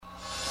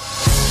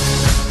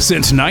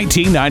Since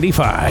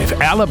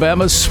 1995,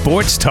 Alabama's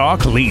sports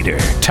talk leader,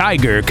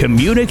 Tiger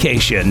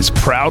Communications,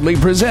 proudly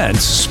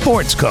presents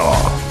SportsCall.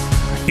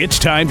 It's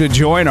time to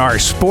join our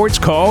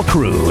SportsCall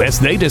crew as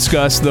they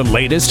discuss the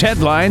latest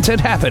headlines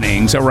and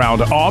happenings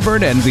around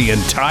Auburn and the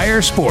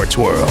entire sports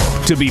world.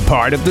 To be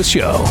part of the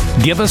show,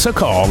 give us a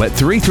call at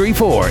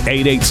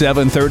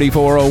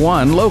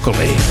 334-887-3401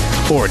 locally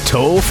or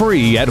toll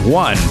free at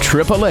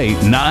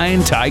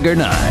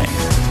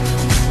 1-888-9-TIGER-9.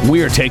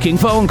 We're taking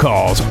phone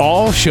calls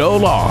all show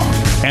long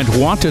and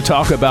want to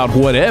talk about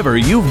whatever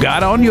you've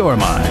got on your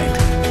mind.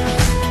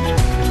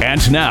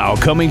 And now,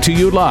 coming to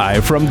you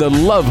live from the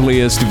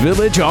loveliest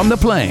village on the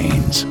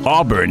plains,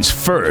 Auburn's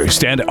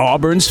first and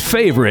Auburn's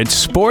favorite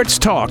sports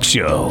talk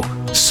show,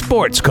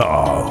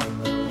 SportsCall.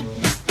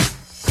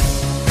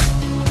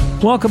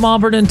 Welcome,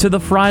 Auburn, into the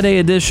Friday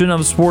edition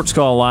of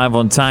SportsCall live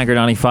on Tiger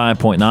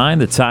 95.9,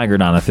 the Tiger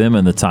 9 FM,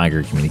 and the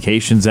Tiger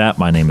Communications app.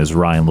 My name is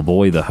Ryan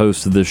Lavoie, the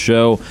host of this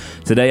show.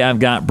 Today, I've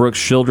got Brooks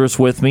Childress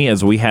with me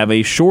as we have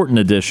a shortened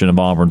edition of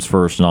Auburn's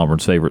first and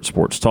Auburn's favorite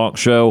sports talk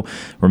show.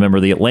 Remember,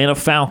 the Atlanta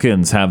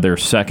Falcons have their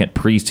second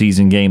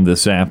preseason game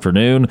this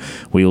afternoon.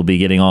 We will be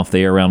getting off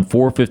the air around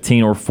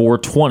 4:15 or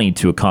 4:20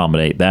 to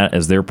accommodate that,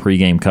 as their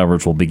pregame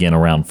coverage will begin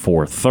around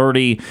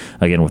 4:30,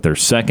 again with their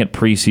second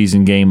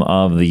preseason game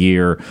of the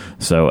year.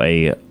 So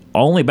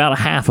only about a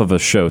half of a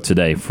show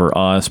today for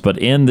us, but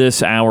in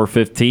this hour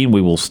 15, we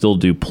will still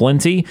do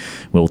plenty.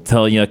 We'll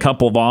tell you a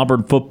couple of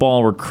Auburn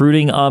football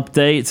recruiting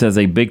updates as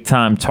a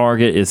big-time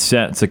target is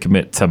set to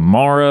commit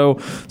tomorrow,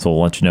 so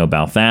we'll let you know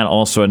about that.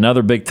 Also,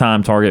 another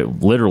big-time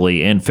target,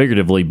 literally and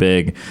figuratively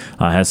big,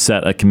 has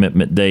set a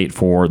commitment date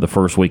for the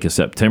first week of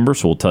September,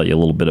 so we'll tell you a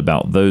little bit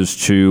about those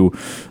two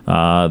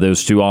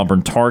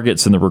Auburn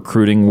targets in the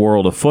recruiting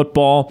world of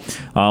football.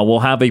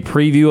 We'll have a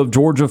preview of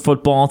Georgia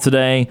football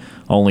today.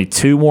 Only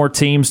two more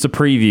teams to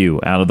preview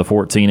out of the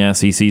 14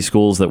 SEC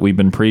schools that we've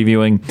been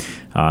previewing.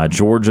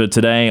 Georgia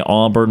today,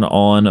 Auburn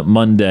on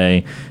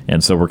Monday,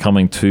 and so we're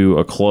coming to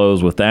a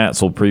close with that.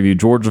 So we'll preview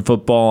Georgia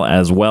football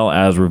as well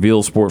as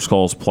reveal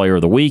SportsCall's Player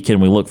of the Week,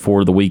 and we look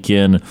forward to the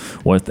weekend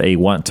with a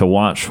what to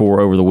watch for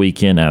over the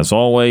weekend. As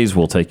always,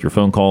 we'll take your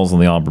phone calls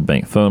on the Auburn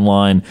Bank phone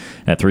line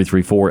at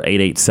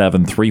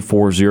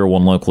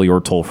 334-887-3401 locally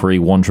or toll free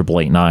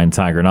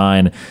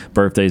 1-888-9-TIGER-9.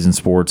 Birthdays and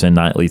sports and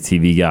nightly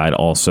TV guide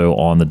also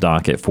on the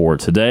docket for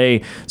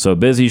today. So a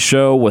busy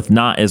show with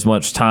not as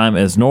much time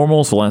as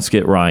normal, so let's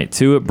get right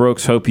to it.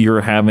 Brooks, hope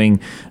you're having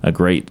a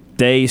great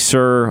day,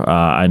 sir.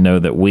 I know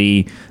that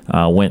we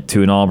went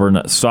to an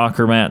Auburn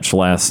soccer match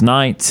last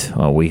night.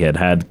 We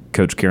had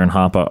Coach Karen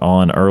Hoppe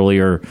on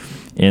earlier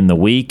in the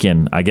week,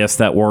 and I guess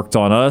that worked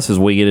on us as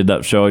we ended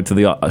up showing up to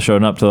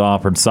the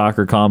Auburn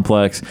soccer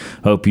complex.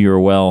 Hope you were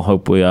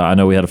well. I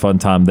know we had a fun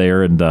time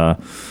there, and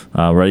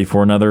ready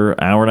for another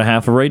hour and a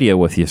half of radio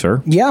with you,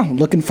 sir. Yeah,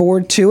 looking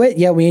forward to it.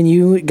 Yeah, we and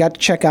you got to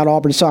check out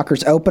Auburn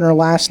soccer's opener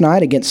last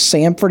night against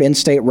Samford,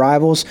 in-state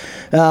rivals.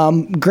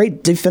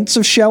 Great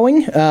defensive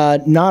showing.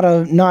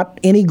 Not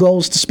any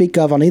goals to speak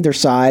of on either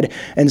side,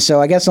 and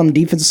so I guess on the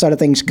defensive side of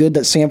things, good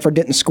that Samford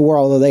didn't score,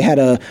 although they had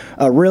a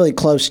really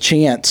close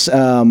chance.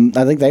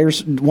 I think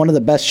there's one of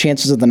the best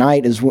chances of the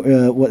night is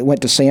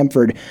went to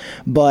Samford,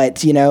 but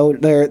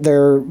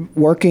they're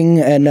working,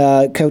 and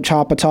Coach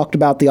Hoppe talked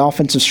about the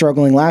offensive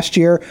struggling last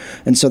year,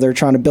 and so they're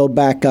trying to build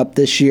back up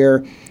this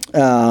year.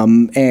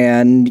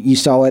 And you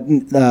saw it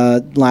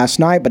last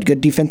night, but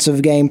good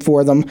defensive game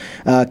for them.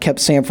 Kept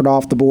Samford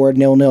off the board.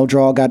 0-0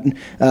 draw. Got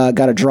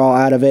a draw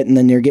out of it, and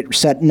then they're getting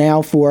set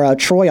now for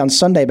Troy on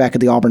Sunday back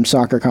at the Auburn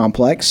Soccer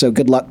Complex. So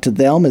good luck to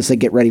them as they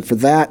get ready for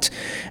that.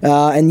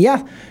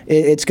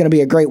 It's going to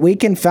be a great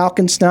weekend.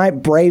 Falcons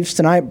tonight, Braves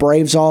tonight,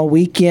 Braves all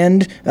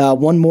weekend.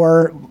 One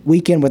more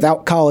weekend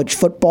without college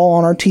football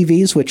on our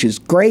TVs, which is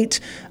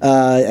great.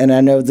 And I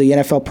know the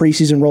NFL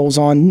preseason rolls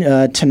on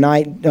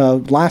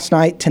last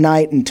night,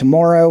 tonight, and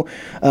tomorrow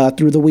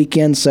through the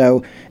weekend.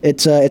 So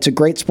it's a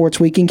great sports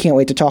weekend. Can't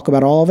wait to talk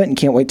about all of it, and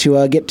can't wait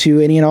to get to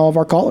any and all of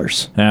our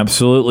callers.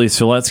 Absolutely.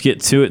 So let's get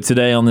to it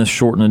today on this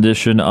shortened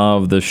edition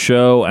of the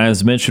show.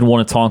 As mentioned,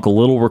 want to talk a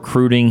little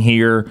recruiting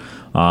here,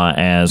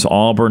 as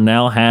Auburn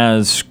now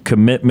has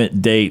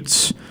commitment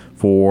dates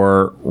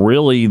for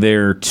really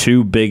their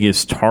two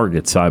biggest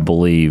targets, I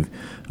believe.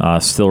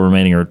 Still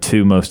remaining are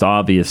two most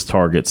obvious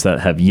targets that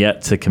have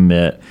yet to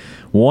commit.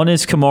 One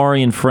is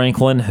Kamarian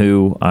Franklin,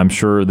 who I'm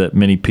sure that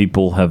many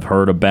people have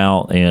heard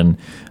about, and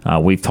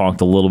we've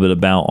talked a little bit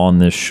about on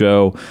this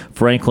show.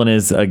 Franklin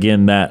is,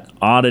 again, that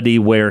oddity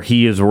where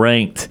he is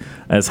ranked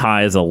as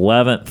high as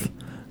 11th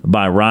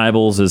by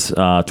Rivals, is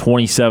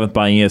 27th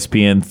by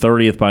ESPN,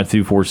 30th by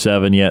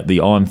 247, yet the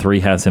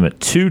On3 has him at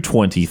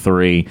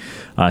 223.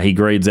 He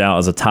grades out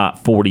as a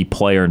top 40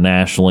 player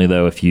nationally,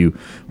 though, if you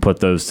put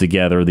those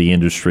together, the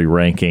industry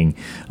ranking.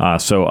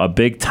 So a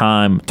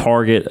big-time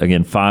target,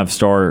 again,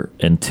 5-star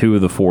in 2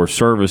 of the 4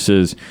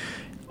 services.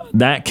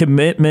 that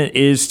commitment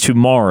is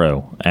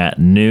tomorrow at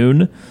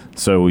noon.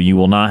 So you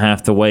will not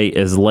have to wait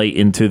as late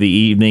into the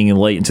evening and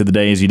late into the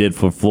day as you did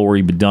for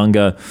Flory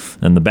Badunga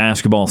and the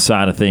basketball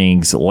side of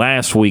things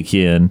last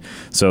weekend.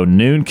 So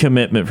noon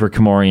commitment for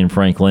Kamarian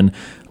Franklin.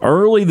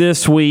 Early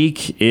this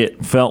week,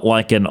 it felt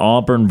like an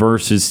Auburn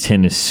versus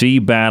Tennessee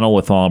battle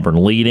with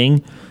Auburn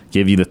leading.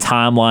 Give you the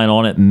timeline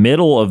on it.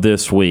 Middle of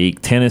this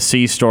week,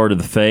 Tennessee started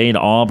the fade.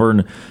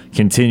 Auburn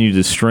continued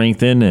to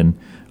strengthen, and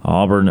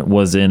Auburn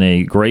was in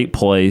a great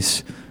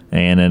place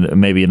and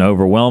maybe an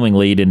overwhelming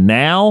lead. And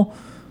now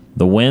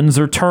the winds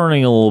are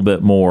turning a little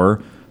bit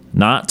more,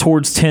 not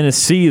towards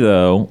Tennessee,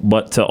 though,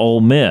 but to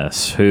Ole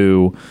Miss,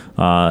 who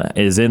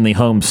is in the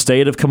home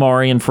state of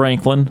Kamarian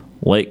Franklin,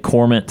 Lake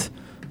Cormant,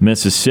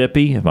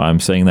 Mississippi, if I'm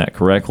saying that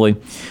correctly.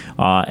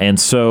 And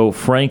so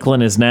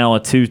Franklin is now a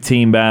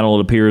two-team battle,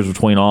 it appears,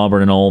 between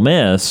Auburn and Ole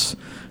Miss,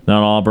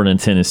 not Auburn and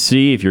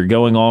Tennessee. If you're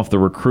going off the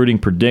recruiting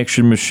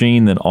prediction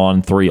machine that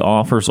On3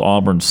 offers,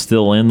 Auburn's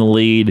still in the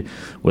lead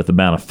with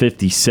about a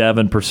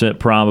 57%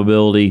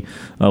 probability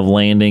of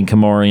landing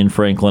Kamarian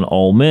Franklin.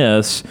 Ole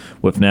Miss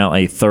with now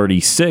a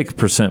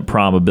 36%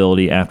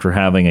 probability after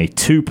having a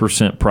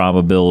 2%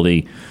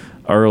 probability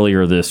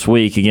earlier this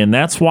week. Again,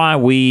 that's why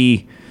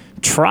we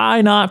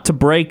try not to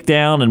break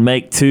down and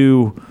make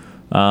too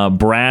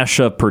brash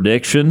of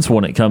predictions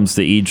when it comes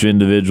to each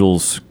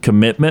individual's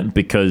commitment,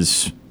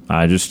 because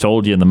I just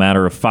told you in the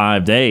matter of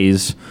 5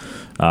 days,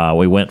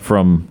 we went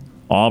from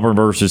Auburn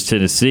versus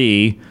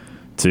Tennessee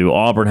to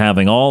Auburn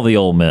having all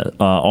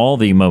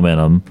the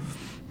momentum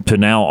to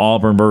now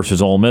Auburn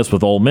versus Ole Miss,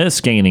 with Ole Miss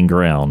gaining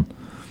ground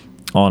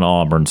on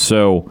Auburn.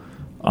 So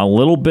a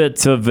little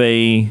bit of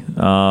a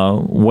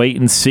wait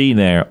and see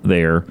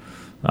there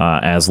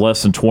as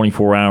less than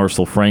 24 hours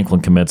till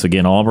Franklin commits.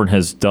 Again, Auburn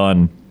has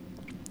done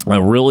a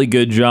really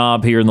good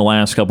job here in the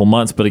last couple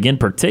months, but again,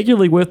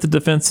 particularly with the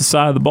defensive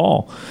side of the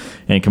ball.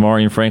 And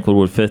Kamarian Franklin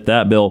would fit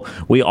that bill.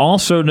 We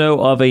also know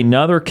of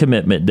another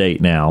commitment date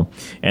now,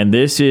 and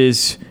this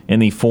is in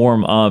the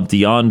form of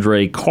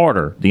DeAndre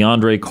Carter.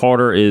 DeAndre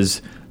Carter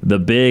is the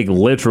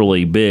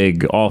literally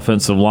big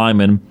offensive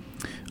lineman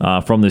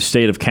from the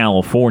state of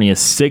California,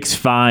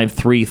 6'5",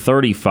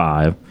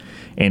 335,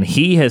 and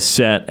he has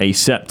set a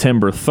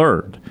September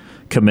 3rd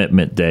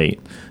commitment date.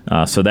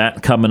 So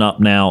that coming up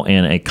now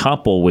in a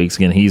couple weeks.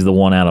 Again, he's the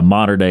one out of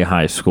Mater Dei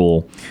High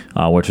School,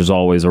 which is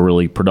always a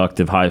really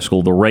productive high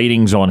school. The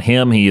ratings on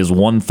him, he is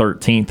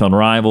 113th on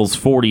Rivals,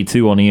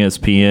 42 on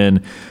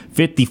ESPN,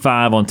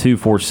 55 on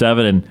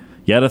 247, and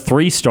yet a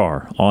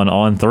 3-star on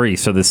On3.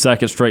 So the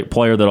second straight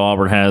player that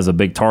Auburn has a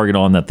big target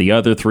on that the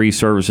other three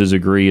services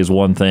agree is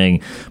one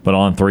thing, but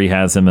On3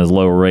 has him as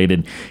lower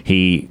rated.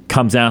 He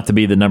comes out to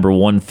be the number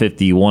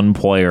 151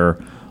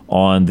 player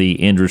on the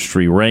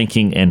industry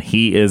ranking, and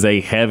he is a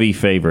heavy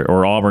favorite,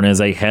 or Auburn is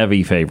a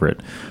heavy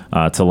favorite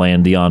to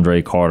land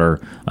DeAndre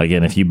Carter.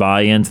 Again, if you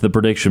buy into the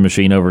prediction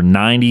machine, over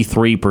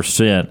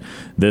 93%,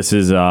 this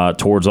is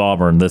towards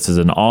Auburn. This is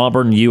an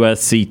Auburn,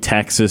 USC,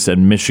 Texas,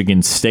 and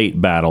Michigan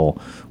State battle,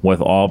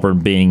 with Auburn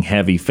being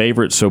heavy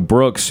favorites. So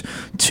Brooks,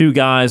 two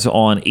guys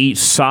on each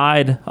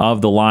side of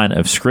the line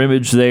of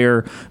scrimmage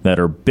there that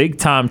are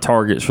big-time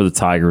targets for the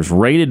Tigers,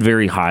 rated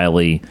very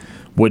highly,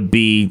 would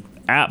be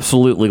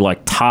absolutely like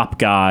top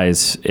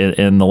guys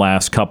in the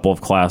last couple of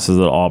classes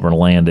that Auburn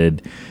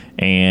landed.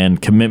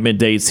 And commitment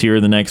dates here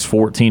in the next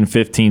 14,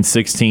 15,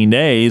 16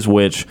 days,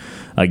 which,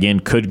 again,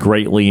 could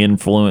greatly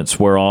influence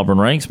where Auburn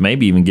ranks,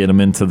 maybe even get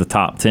them into the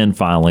top 10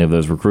 finally of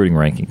those recruiting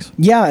rankings.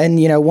 Yeah, and,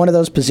 one of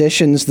those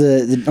positions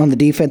on the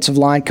defensive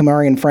line,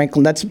 Kamarian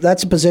Franklin,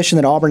 that's a position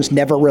that Auburn's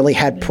never really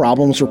had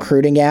problems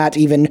recruiting at,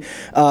 even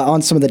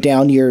on some of the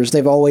down years.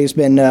 They've always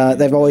been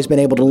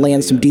able to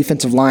land some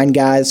defensive line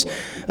guys.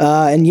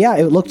 And, yeah,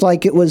 it looked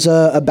like it was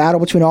a battle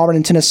between Auburn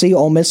and Tennessee.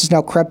 Ole Miss has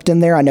now crept in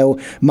there. I know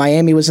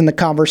Miami was in the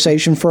conversation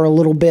for a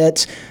little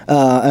bit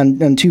on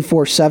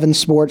 247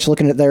 Sports,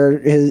 looking at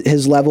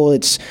his level.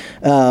 It's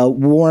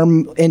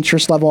warm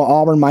interest level: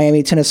 Auburn,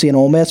 Miami, Tennessee, and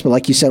Ole Miss. But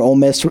like you said, Ole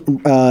Miss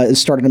is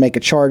starting to make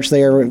a charge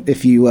there,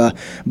 if you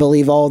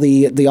believe all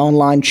the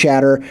online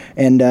chatter,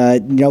 and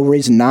no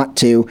reason not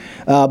to.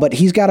 But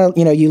he's got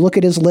you look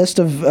at his list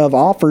of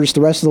offers the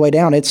rest of the way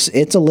down. It's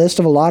a list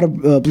of a lot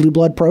of blue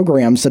blood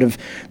programs that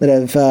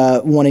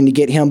have wanting to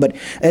get him. But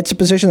it's a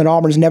position that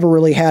Auburn's never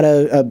really had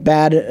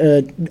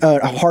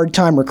a hard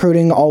time recruiting.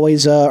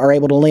 Always are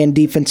able to land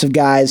defensive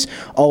guys,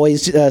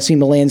 always seem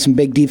to land some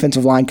big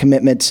defensive line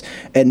commitments.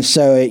 And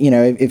so,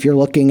 if you're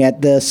looking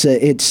at this,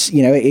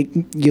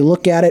 you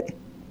look at it,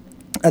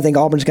 I think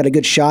Auburn's got a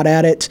good shot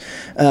at it,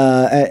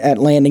 at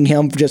landing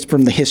him, just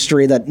from the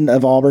history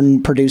of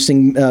Auburn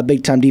producing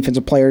big-time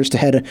defensive players to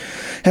head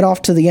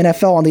off to the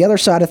NFL. On the other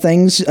side of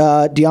things,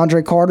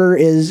 DeAndre Carter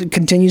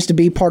continues to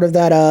be part of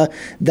that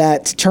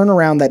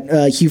turnaround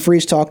that Hugh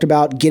Freeze talked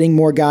about, getting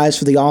more guys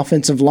for the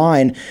offensive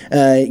line.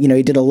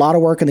 He did a lot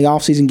of work in the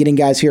offseason getting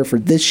guys here for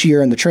this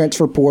year in the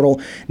transfer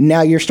portal.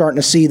 Now you're starting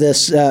to see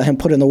this him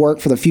put in the work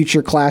for the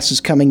future classes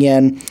coming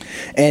in.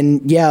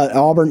 And yeah,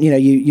 Auburn.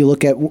 You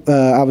look at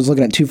I was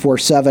looking at went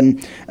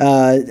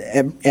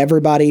 2-4-7.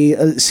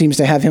 Everybody seems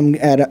to have him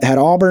at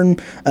Auburn.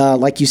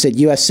 Like you said,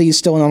 USC is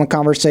still in on the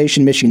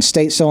conversation. Michigan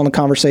State still in the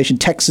conversation.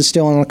 Texas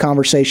still in the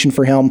conversation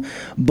for him.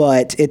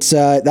 But it's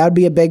that would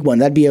be a big one.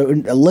 That'd be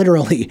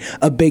literally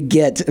a big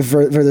get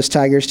for this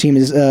Tigers team,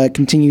 is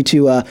continue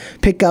to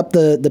pick up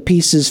the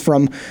pieces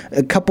from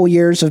a couple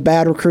years of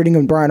bad recruiting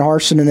with Brian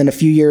Harsin and then a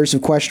few years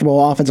of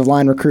questionable offensive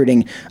line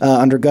recruiting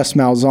under Gus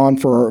Malzahn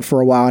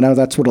for a while. I know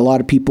that's what a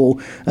lot of people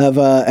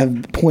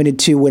have pointed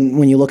to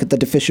when you look at the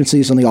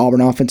deficiencies on the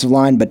Auburn offensive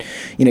line. But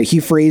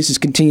Hugh Freeze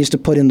continues to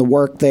put in the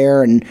work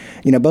there, and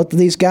both of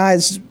these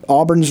guys,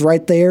 Auburn's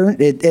right there.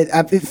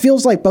 It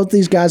feels like both of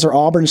these guys are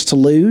Auburn's to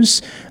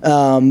lose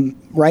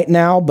right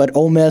now, but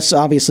Ole Miss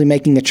obviously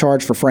making a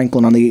charge for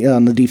Franklin on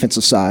the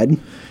defensive side.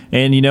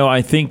 And,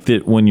 I think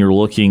that when you're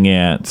looking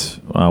at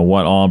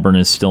what Auburn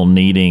is still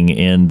needing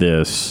in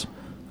this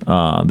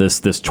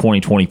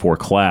 2024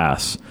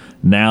 class,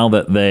 now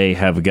that they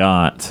have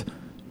got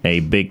a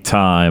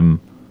big-time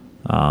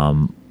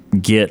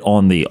get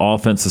on the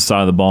offensive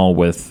side of the ball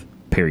with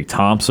Perry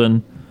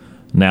Thompson,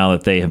 now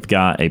that they have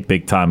got a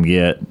big-time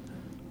get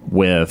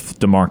with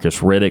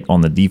DeMarcus Riddick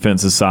on the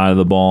defensive side of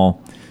the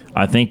ball,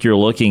 I think you're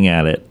looking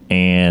at it,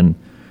 and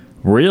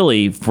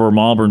really, from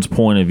Auburn's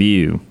point of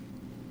view,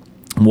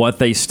 what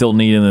they still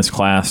need in this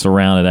class to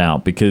round it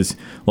out. Because,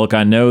 look,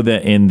 I know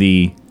that in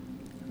the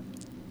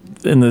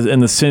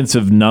sense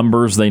of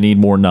numbers, they need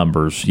more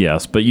numbers,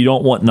 yes, but you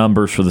don't want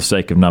numbers for the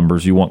sake of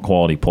numbers. You want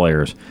quality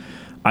players.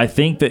 I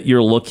think that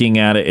you're looking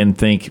at it and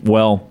think,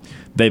 well,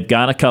 they've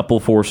got a couple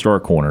 4-star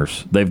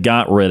corners. They've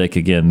got Riddick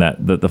again,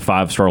 the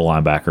 5-star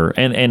linebacker,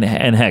 and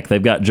heck,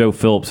 they've got Joe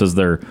Phillips as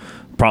their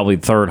probably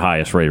third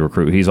highest rated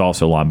recruit. He's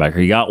also a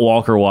linebacker. You got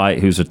Walker White,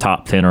 who's a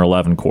top 10 or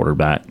 11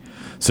 quarterback.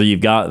 So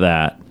you've got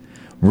that.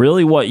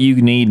 Really, what you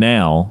need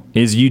now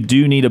is you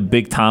do need a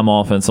big-time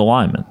offensive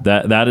lineman.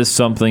 That is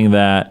something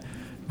that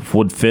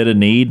would fit a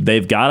need.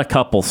 They've got a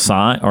couple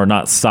signed, or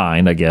not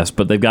signed, I guess,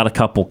 but they've got a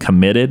couple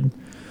committed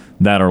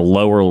that are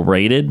lower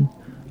rated.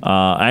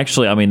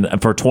 Actually, I mean,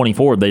 for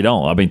 24, they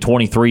don't. I mean,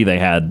 23, they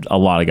had a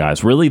lot of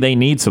guys. Really, they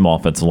need some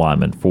offensive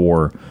linemen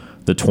for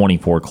the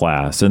 24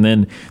 class. And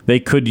then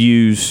they could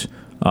use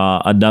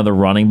another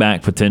running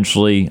back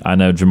potentially. I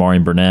know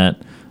Jamarian Burnett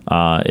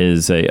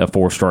is a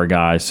 4-star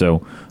guy,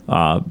 so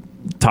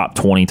top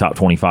 20, top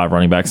 25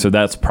 running back. So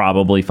that's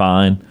probably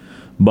fine.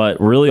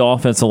 But really,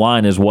 offensive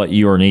line is what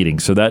you are needing.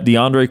 So that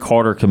DeAndre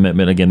Carter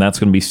commitment, again, that's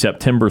going to be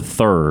September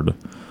 3rd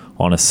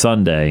on a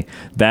Sunday.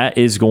 That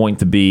is going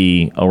to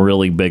be a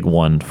really big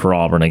one for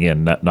Auburn.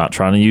 Again, not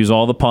trying to use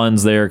all the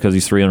puns there because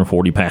he's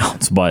 340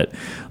 pounds, but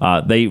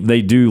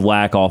they do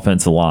lack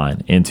offensive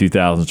line in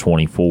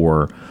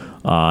 2024.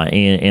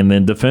 And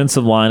then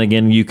defensive line,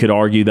 again, you could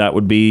argue that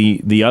would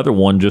be the other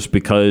one just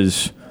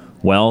because,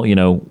 well,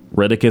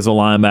 Riddick is a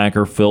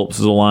linebacker, Phillips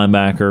is a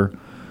linebacker,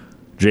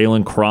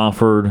 Jalen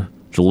Crawford,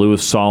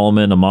 Jalewis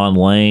Solomon, Amon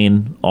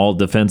Lane, all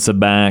defensive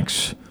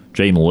backs.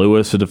 Jaden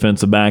Lewis, a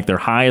defensive back. Their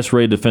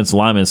highest-rated defensive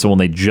lineman is someone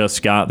they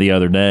just got the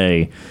other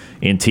day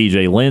in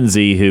T.J.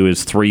 Lindsey, who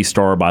is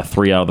 3-star by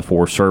 3 out of the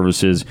 4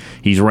 services.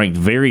 He's ranked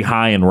very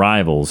high in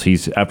rivals.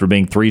 He's, after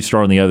being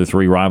 3-star in the other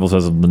 3 rivals,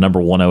 as the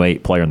number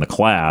 108 player in the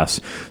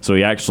class. So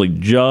he actually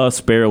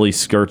just barely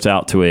skirts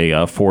out to a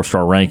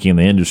 4-star ranking in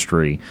the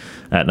industry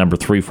at number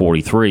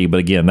 343. But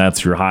again,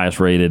 that's your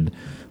highest-rated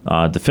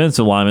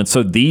defensive lineman.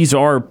 So these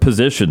are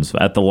positions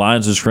at the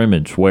lines of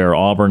scrimmage where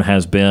Auburn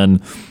has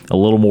been a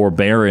little more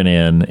barren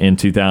in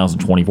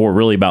 2024,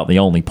 really about the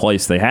only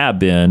place they have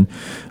been.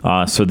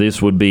 So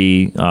this would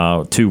be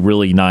 2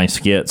 really nice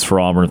gets for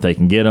Auburn if they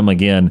can get them.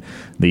 Again,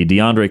 the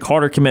DeAndre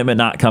Carter commitment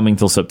not coming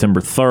till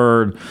September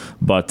 3rd,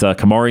 but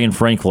Kamarian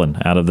Franklin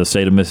out of the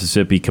state of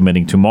Mississippi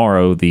committing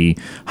tomorrow, the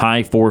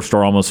high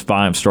 4-star, almost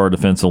 5-star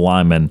defensive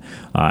lineman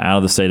out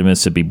of the state of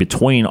Mississippi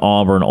between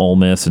Auburn, Ole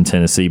Miss, and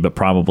Tennessee, but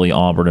probably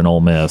Auburn and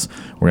Ole Miss.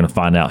 We're going to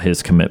find out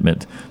his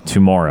commitment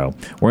tomorrow.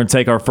 We're going to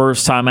take our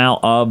first time out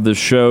of the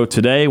show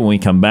today. When we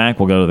come back,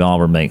 we'll go to the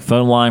Auburn Bank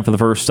phone line for the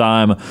first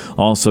time,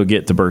 also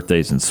get to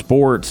birthdays in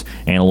sports,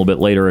 and a little bit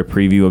later a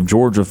preview of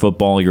Georgia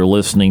football. You're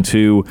listening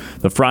to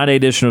the Friday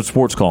edition of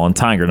Sports Call on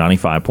Tiger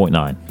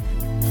 95.9.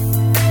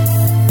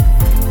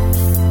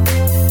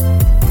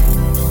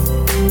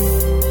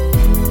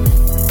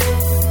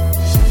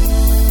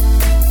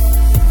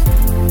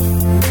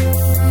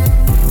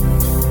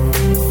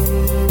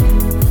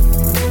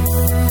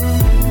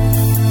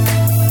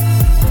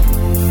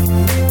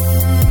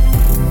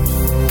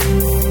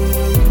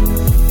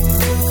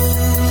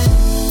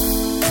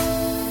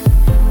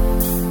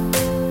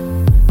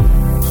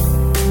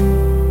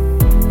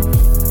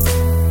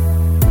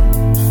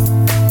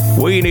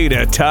 We need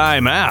a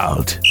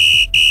timeout.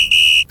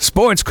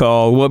 Sports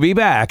Call will be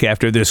back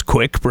after this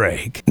quick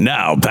break.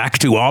 Now back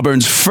to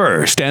Auburn's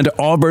first and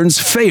Auburn's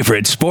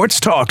favorite sports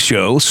talk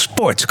show,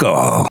 Sports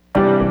Call.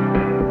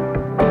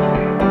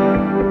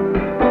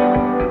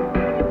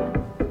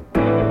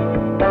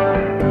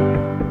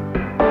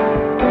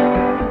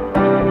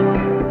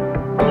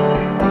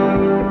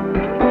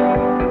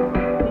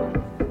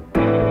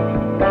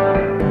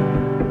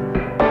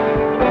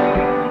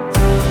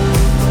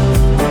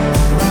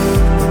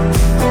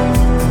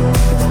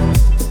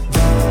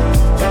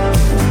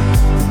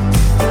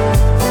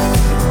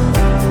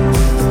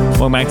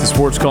 Welcome back to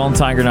Sports Call on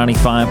Tiger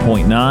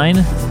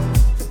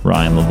 95.9.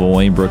 Ryan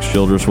Lavoie and Brooks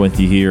Childress with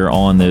you here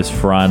on this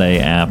Friday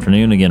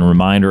afternoon. Again,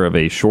 reminder of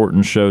a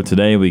shortened show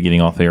today. We'll be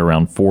getting off air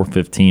around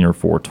 4:15 or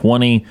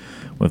 4:20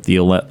 with the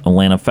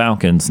Atlanta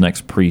Falcons'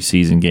 next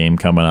preseason game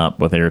coming up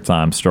with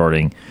airtime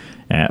starting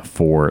at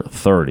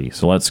 4:30.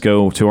 So let's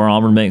go to our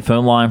Auburn Bank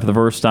phone line for the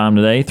first time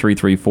today,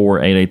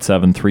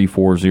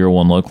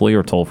 334-887-3401 locally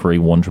or toll-free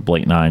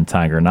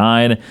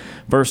 1-888-9-TIGER-9.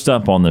 First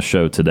up on the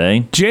show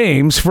today,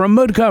 James from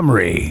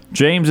Montgomery.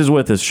 James is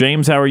with us.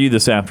 James, how are you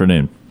this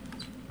afternoon?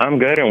 I'm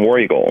good in War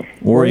Eagle.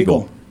 War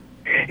Eagle.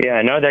 Yeah,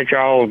 I know that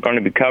y'all are going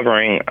to be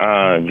covering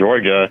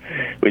Georgia,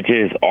 which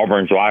is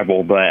Auburn's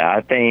rival, but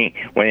I think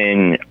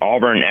when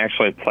Auburn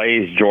actually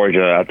plays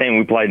Georgia, I think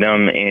we played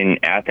them in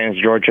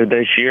Athens, Georgia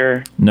this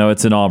year. No,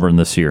 it's in Auburn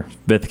this year.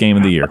 5th game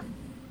of the year.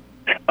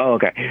 Oh,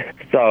 okay.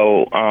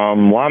 So what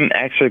I'm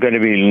actually going to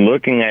be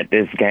looking at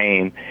this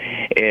game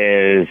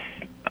is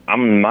I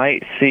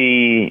might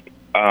see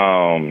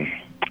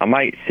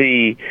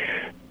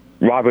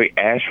Robbie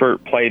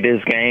Ashford play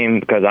this game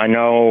because I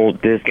know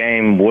this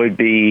game would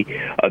be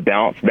a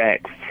bounce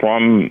back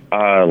from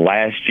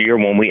last year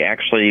when we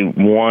actually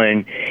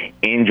won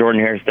in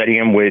Jordan-Hare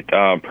Stadium with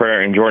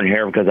Prayer and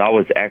Jordan-Hare, because I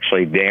was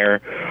actually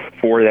there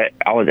for that.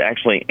 I was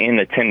actually in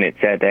attendance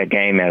at that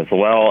game as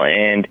well,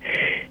 and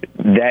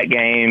that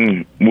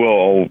game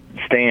will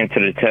stand to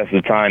the test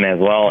of time as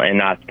well.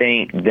 And I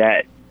think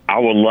that I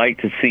would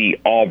like to see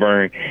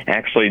Auburn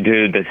actually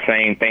do the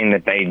same thing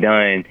that they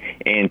done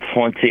in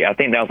I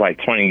think that was like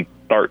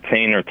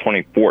 2013 or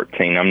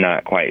 2014. I'm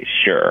not quite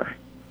sure.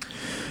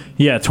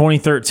 Yeah,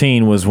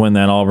 2013 was when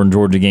that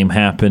Auburn-Georgia game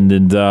happened.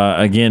 And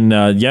again,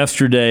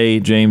 yesterday,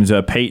 James,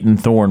 Peyton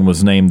Thorne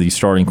was named the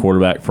starting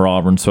quarterback for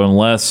Auburn. So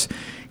unless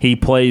he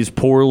plays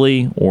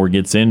poorly or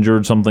gets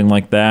injured, something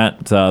like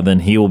that, then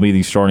he will be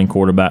the starting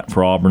quarterback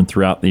for Auburn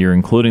throughout the year,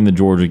 including the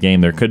Georgia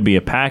game. There could be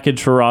a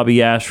package for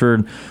Robbie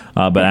Ashford,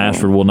 but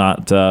Ashford will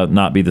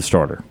not be the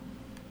starter.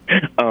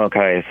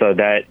 Okay, so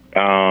that's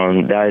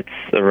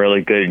a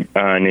really good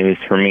news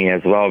for me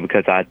as well,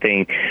 because I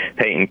think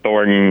Peyton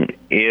Thornton,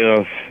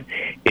 if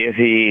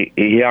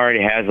he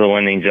already has a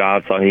winning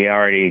job, so he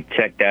already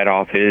checked that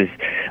off his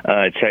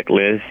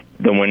checklist,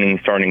 the winning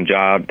starting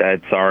job,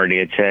 that's already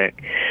a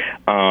check.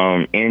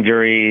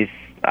 Injuries,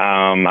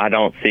 I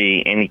don't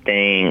see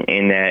anything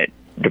in that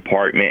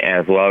department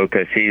as well,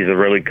 because he's a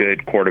really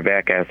good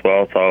quarterback as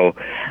well. So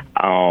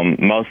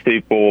most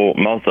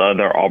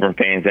other Auburn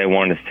fans, they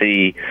want to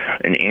see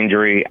an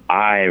injury.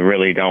 I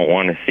really don't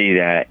want to see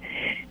that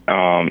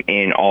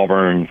in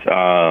Auburn's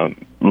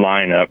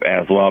lineup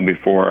as well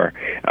before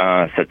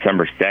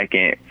September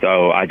 2nd.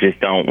 So I just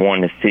don't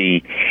want to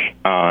see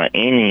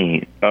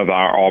any of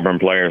our Auburn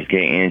players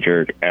get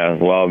injured as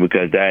well,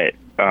 because that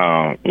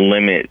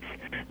limits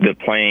the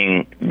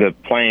playing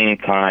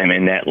time,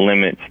 and that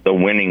limits the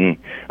winning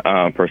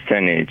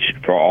percentage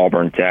for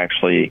Auburn to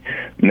actually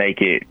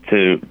make it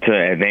to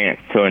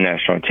advance to a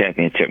national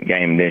championship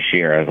game this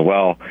year as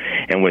well.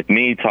 And with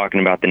me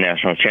talking about the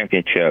national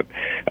championship,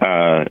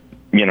 off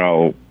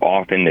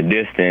in the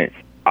distance,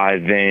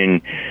 I've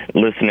been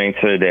listening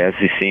to the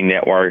SEC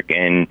network,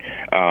 and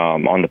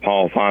on the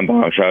Paul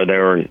Feinbaum show, they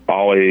were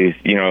always,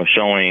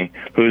 showing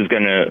who's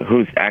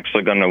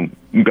actually gonna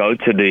go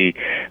to the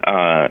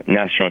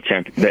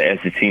the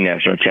SEC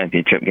national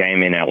championship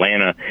game in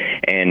Atlanta,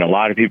 and a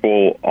lot of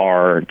people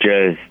are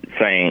just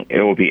saying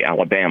it will be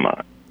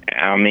Alabama.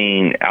 I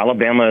mean,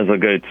 Alabama is a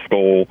good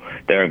school;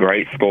 they're a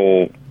great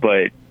school,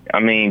 but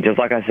I mean, just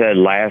like I said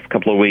last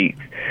couple of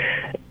weeks,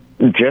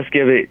 just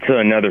give it to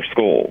another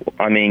school.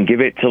 I mean, give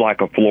it to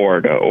like a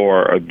Florida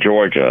or a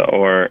Georgia,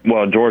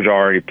 Georgia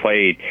already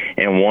played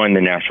and won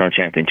the national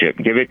championship.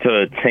 Give it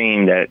to a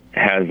team that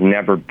has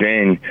never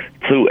been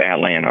to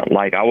Atlanta.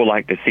 Like, I would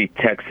like to see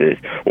Texas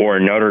or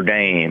Notre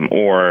Dame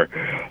or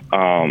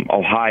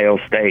Ohio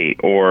State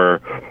or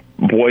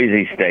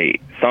Boise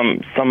State,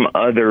 some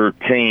other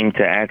team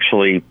to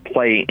actually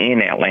play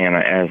in Atlanta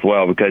as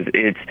well, because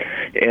it's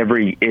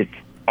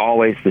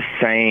always the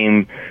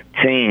same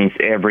teams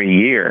every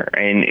year,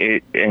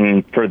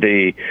 and for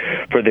the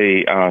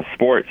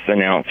sports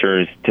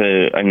announcers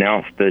to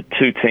announce the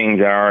two teams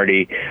that are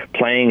already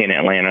playing in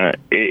Atlanta,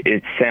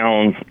 it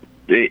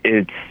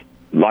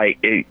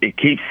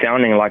keeps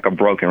sounding like a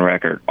broken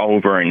record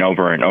over and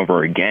over and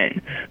over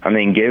again. I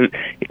mean, they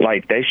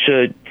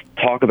should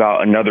talk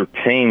about another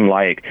team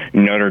like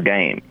Notre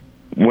Dame.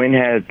 When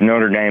has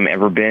Notre Dame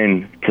ever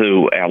been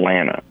to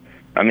Atlanta?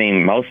 I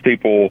mean, most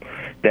people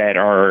that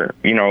are,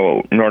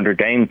 Notre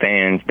Dame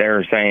fans,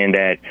 they're saying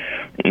that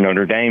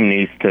Notre Dame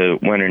needs to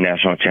win a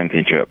national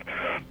championship.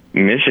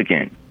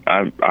 Michigan,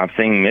 I've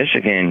seen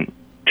Michigan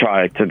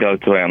try to go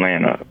to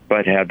Atlanta,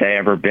 but have they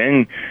ever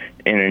been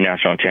in a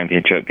national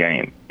championship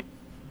game?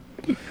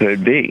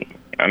 Could be.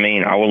 I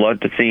mean, I would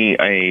love to see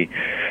a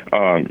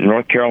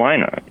North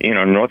Carolina.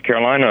 North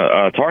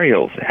Carolina Tar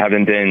Heels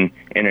haven't been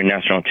in a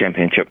national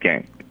championship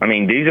game. I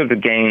mean, these are the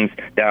games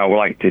that I would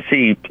like to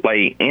see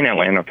play in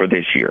Atlanta for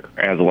this year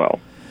as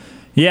well.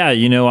 Yeah,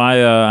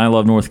 I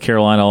love North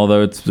Carolina,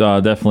 although it's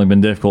definitely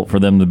been difficult for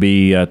them to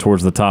be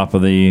towards the top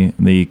of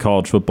the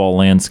college football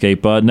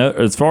landscape.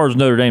 As far as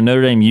Notre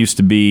Dame used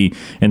to be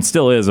and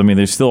still is. I mean,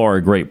 they still are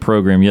a great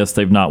program. Yes,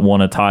 they've not won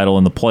a title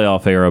in the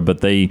playoff era,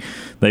 but they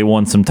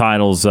won some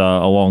titles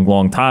a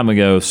long time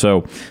ago.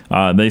 So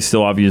they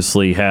still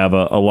obviously have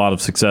a lot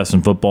of success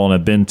in football and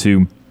have been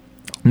to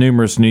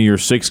numerous New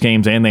Year's Six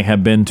games, and they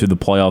have been to the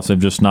playoffs. They've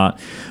just not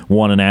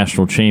won a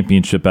national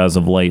championship as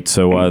of late.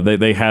 So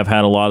they have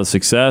had a lot of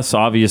success.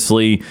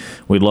 Obviously,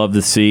 we'd love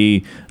to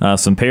see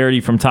some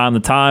parity from time to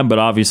time, but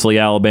obviously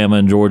Alabama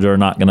and Georgia are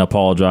not going to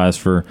apologize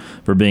for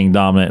being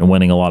dominant and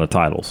winning a lot of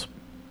titles.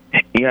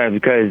 Yeah,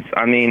 because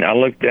I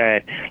looked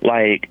at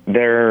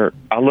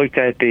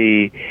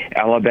the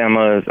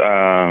Alabama's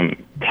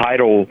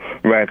title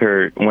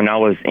record when I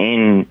was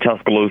in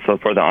Tuscaloosa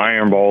for the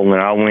Iron Bowl,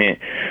 and I went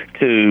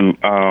to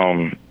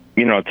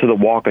to the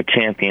Walk of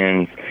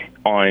Champions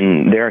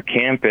on their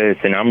campus,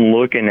 and I'm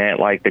looking at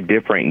the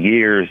different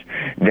years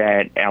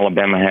that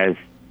Alabama has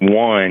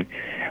won,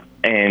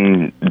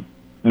 and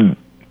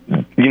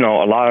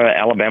a lot of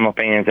Alabama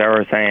fans, they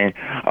were saying,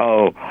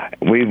 "Oh,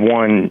 we've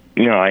won."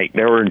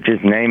 They were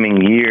just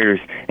naming years.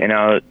 And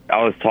I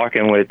was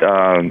talking with,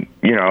 I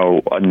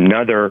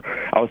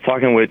was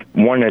talking with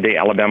one of the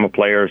Alabama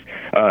players,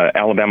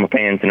 Alabama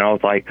fans, and I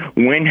was like,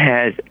 "When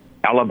has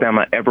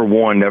Alabama ever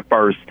won their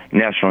first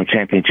national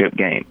championship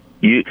game?"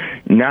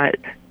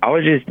 I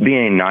was just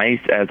being nice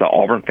as an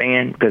Auburn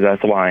fan because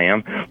that's who I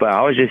am. But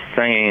I was just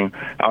saying,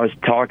 I was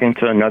talking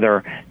to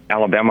another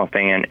Alabama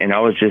fan, and I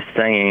was just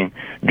saying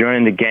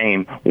during the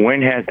game,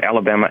 when has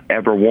Alabama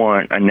ever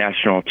won a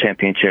national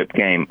championship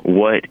game?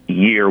 What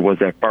year was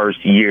the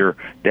first year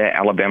that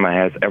Alabama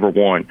has ever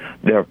won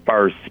their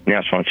first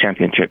national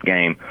championship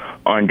game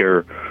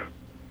under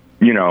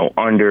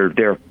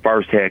their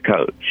first head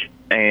coach?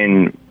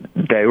 And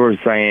they were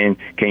saying,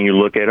 "Can you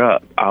look it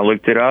up?" I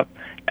looked it up.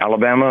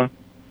 Alabama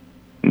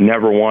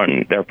never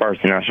won their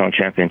first national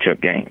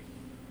championship game.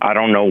 I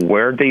don't know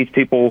where these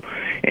people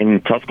in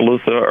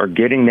Tuscaloosa are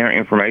getting their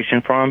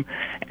information from.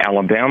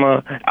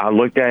 Alabama, I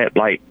looked at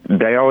I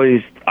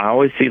always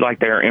see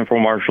their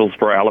infomercials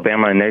for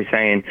Alabama, and they're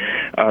saying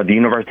the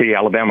University of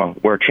Alabama,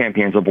 where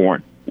champions are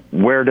born.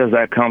 Where does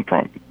that come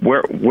from?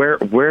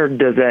 Where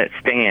does that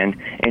stand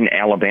in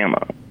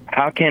Alabama?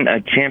 How can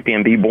a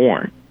champion be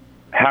born?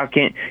 How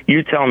can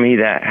you tell me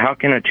that? How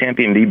can a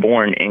champion be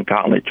born in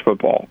college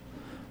football?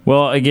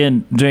 Well,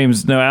 again,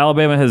 James, no,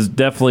 Alabama has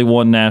definitely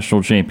won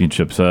national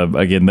championships.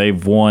 Again,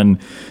 they've won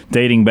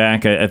dating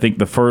back. I think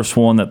the first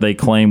one that they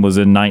claimed was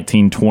in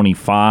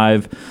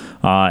 1925.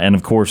 And,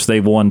 of course,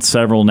 they've won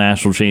several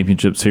national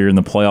championships here in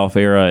the playoff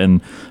era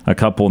and a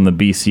couple in the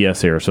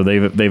BCS era. So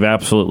they've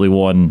absolutely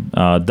won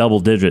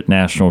double-digit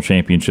national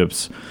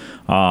championships.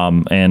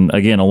 And,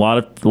 again, a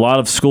lot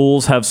of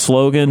schools have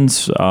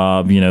slogans.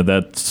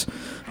 That's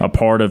a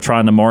part of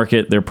trying to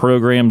market their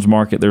programs,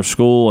 market their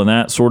school, and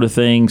that sort of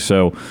thing.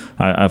 So,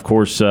 of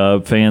course,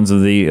 fans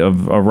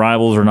of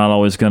rivals are not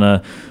always going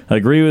to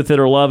agree with it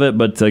or love it.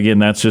 But, again,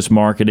 that's just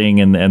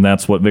marketing, and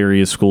that's what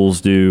various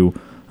schools do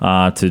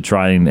to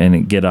try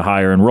and get a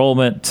higher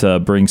enrollment, to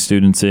bring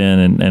students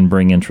in and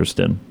bring interest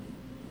in.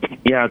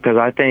 Yeah, because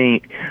I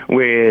think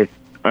with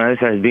us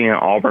as being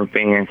Auburn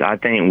fans, I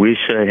think we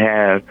should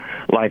have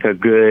a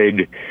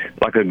good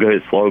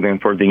slogan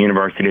for the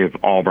University of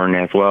Auburn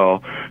as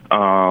well.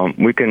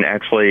 We can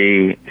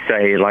actually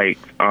say the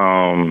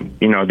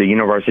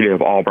University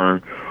of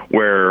Auburn,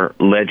 where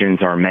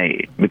legends are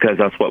made, because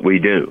that's what we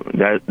do.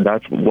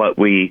 That's what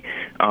we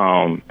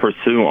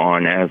pursue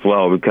on as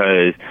well.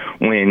 Because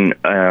when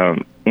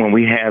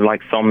we have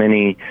so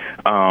many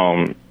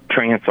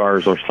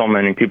transfers or so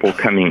many people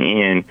coming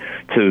in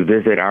to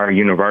visit our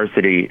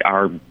university,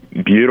 our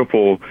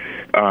beautiful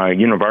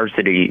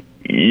university,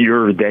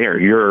 you're there.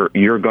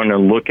 You're going to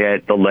look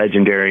at the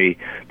legendary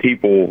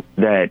people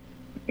that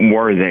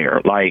were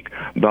there, like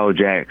Bo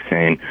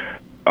Jackson,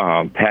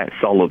 Pat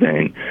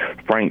Sullivan,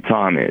 Frank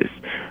Thomas,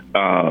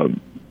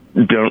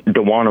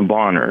 DeWanna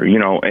Bonner,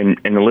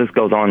 and the list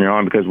goes on and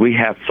on, because we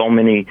have so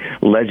many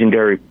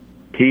legendary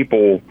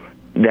people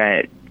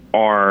that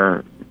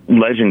are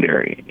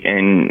legendary.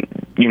 And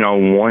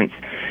once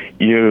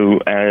you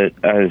as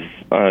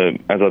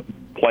a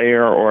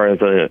player or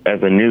as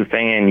a new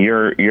fan,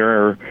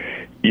 you're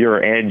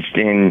edged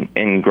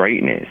in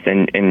greatness,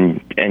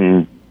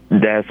 and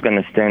that's going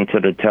to stand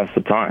to the test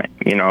of time.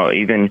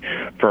 Even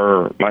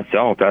for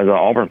myself as an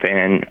Auburn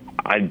fan,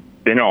 I've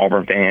been an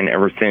Auburn fan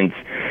ever since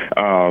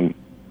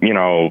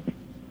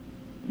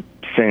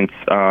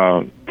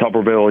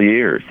Tuberville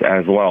years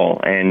as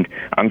well, and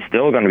I'm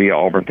still going to be an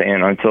Auburn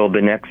fan until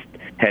the next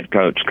head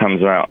coach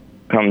comes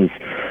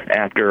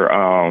after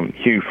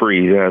Hugh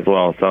Freeze as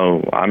well.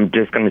 So I'm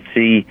just going to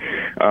see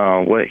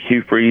what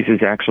Hugh Freeze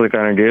is actually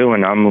going to do,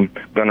 and I'm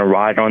going to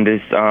ride on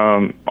this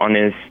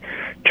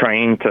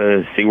train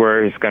to see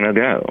where it's going to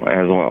go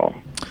as well.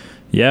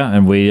 Yeah,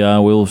 and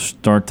we'll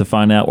start to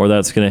find out where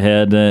that's going to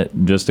head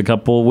just a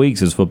couple of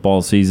weeks as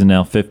football season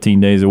now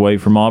 15 days away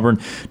from Auburn.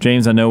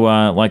 James, I know,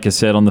 like I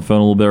said on the phone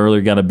a little bit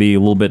earlier, got to be a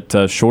little bit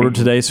shorter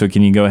today, so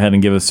can you go ahead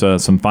and give us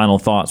some final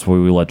thoughts before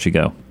we let you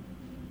go?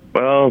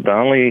 Well, the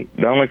only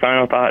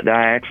final thought that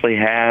I actually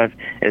have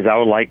is I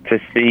would like to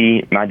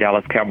see my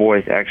Dallas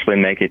Cowboys actually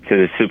make it to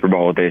the Super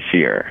Bowl this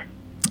year.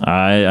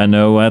 I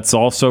know that's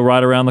also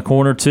right around the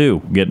corner,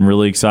 too. Getting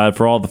really excited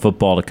for all the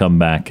football to come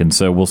back. And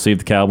so we'll see if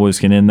the Cowboys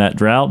can end that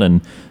drought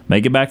and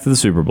make it back to the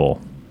Super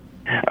Bowl.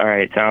 All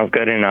right, sounds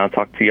good, and I'll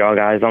talk to y'all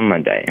guys on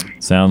Monday.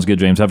 Sounds good,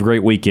 James. Have a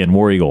great weekend.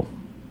 War Eagle.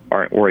 All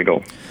right, War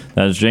Eagle.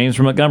 That is James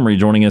from Montgomery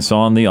joining us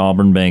on the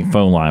Auburn Bank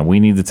phone line.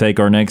 We need to take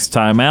our next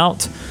time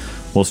out.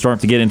 We'll start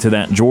to get into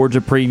that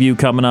Georgia preview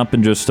coming up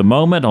in just a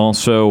moment.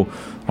 Also,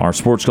 our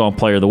Sports Call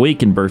Player of the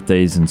Week and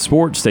birthdays in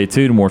sports. Stay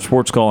tuned. More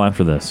Sports Call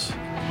after this.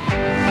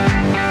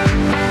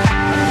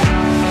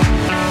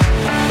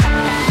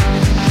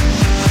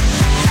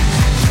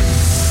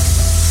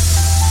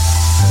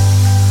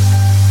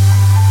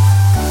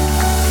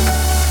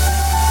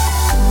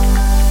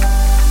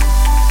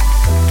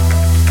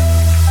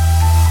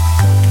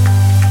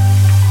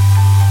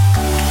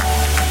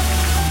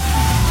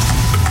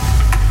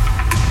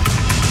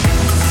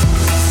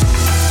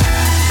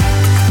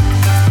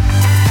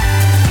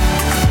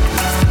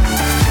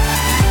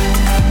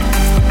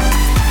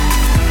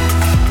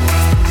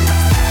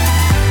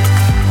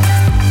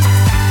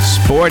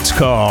 Sports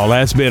Call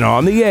has been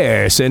on the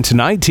air since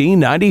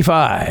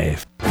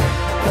 1995.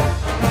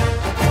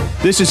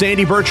 This is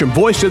Andy Burcham,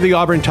 voice of the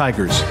Auburn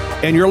Tigers,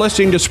 and you're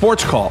listening to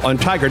Sports Call on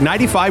Tiger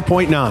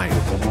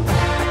 95.9.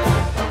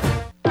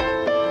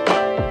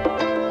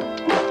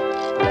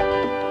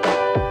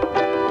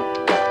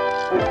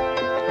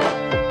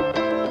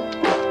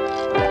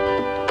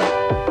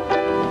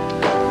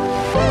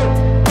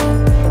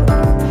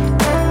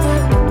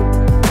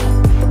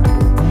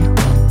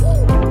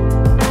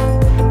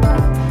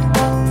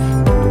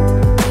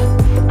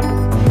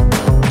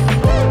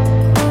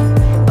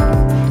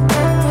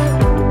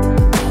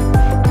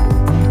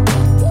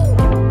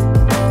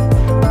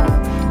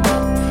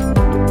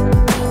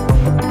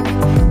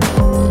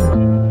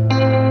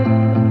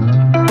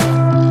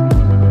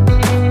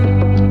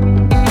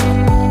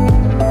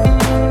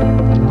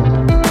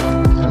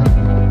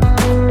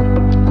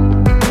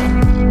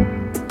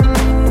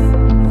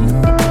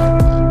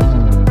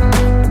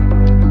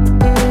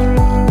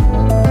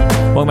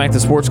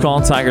 Sports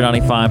Call, Tiger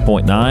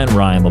 95.9.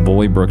 Ryan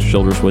Lavoie, Brooks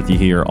Childress with you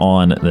here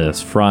on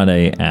this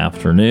Friday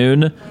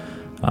afternoon.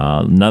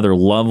 Another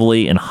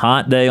lovely and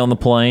hot day on the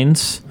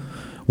plains.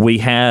 We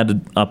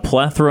had a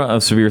plethora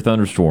of severe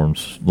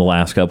thunderstorms the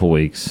last couple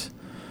weeks.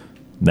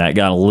 That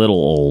got a little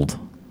old.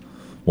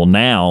 Well,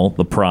 now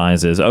the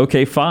prize is,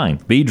 okay, fine,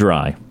 be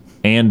dry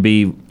and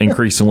be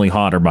increasingly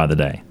hotter by the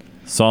day.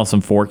 Saw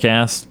some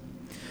forecasts.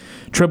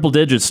 Triple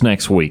digits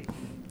next week.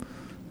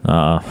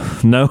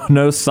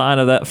 No sign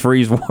of that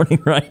freeze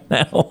warning right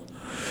now.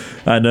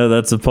 I know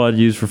that's a pun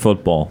used for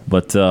football,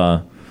 but it's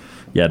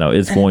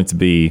going to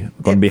be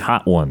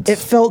hot ones. It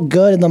felt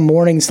good in the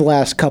mornings the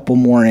last couple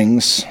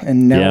mornings,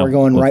 and now we're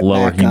going right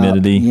lower back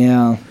humidity.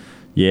 Up.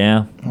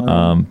 Yeah.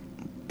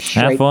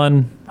 Have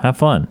fun.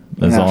 That's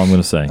all I'm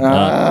going to say.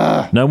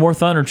 No more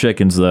thunder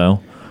chickens though.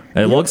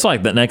 It looks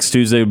like that next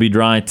Tuesday would be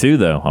dry, too,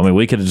 though. I mean,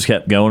 we could have just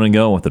kept going and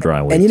going with the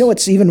dry weeks. And you know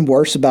what's even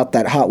worse about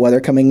that hot weather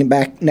coming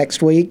back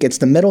next week? It's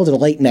the middle to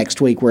late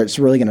next week where it's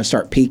really going to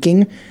start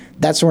peaking.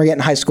 That's when we're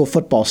getting high school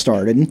football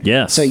started.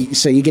 Yes. So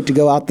you get to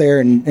go out there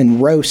and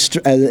roast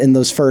in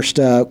those first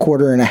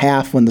quarter and a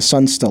half when the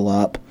sun's still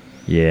up.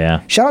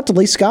 Yeah. Shout out to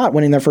Lee Scott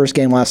winning their first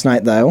game last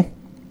night, though.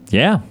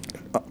 Yeah.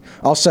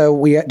 Also,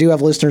 we do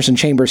have listeners in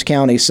Chambers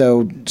County,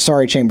 so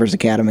sorry, Chambers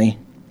Academy.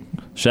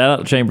 Shout out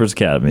to Chambers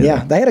Academy.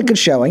 Yeah, they had a good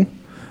showing.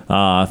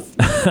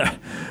 Again,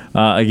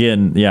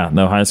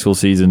 no high school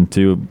season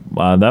too.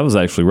 That was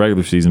actually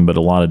regular season, but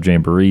a lot of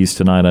jamborees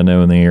tonight, I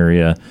know, in the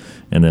area.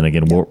 And then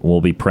again,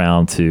 we'll be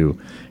proud to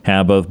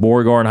have both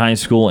Beauregard High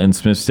School and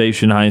Smith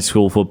Station High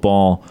School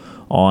football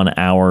on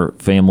our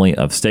family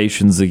of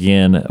stations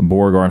again.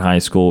 Beauregard High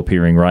School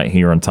appearing right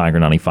here on Tiger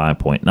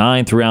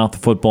 95.9 throughout the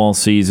football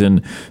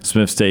season.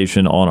 Smith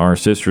Station on our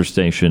sister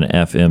station,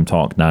 FM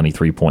Talk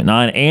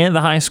 93.9. And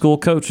the High School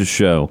Coaches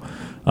Show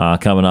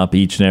coming up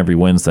each and every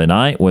Wednesday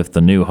night with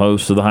the new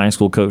host of the High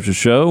School Coaches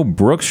Show,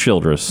 Brooks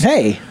Childress.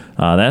 Hey.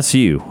 That's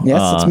you.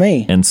 Yes, it's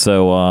me. And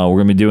so we're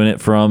going to be doing it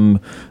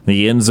from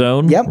the end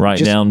zone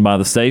down by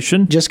the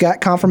station. Just got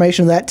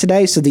confirmation of that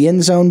today. So the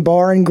end zone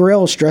bar and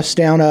grill is just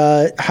down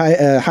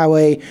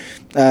highway,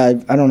 I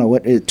don't know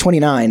what,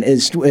 29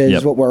 is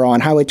what we're on.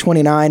 Highway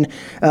 29,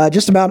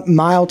 just about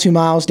 2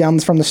 miles down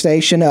from the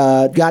station.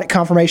 Got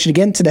confirmation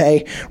again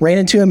today. Ran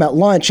into him at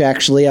lunch,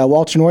 actually.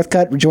 Walter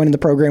Northcutt joining the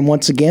program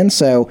once again.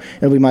 So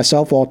it'll be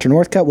myself, Walter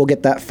Northcutt. We'll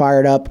get that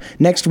fired up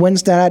next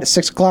Wednesday night at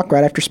 6 o'clock,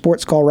 right after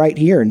Sports Call right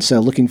here. And so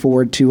looking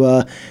forward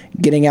to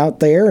getting out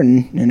there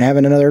and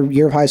having another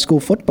year of high school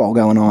football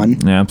going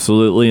on.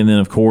 Absolutely. And then,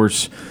 of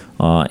course,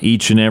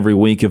 each and every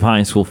week of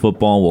high school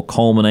football will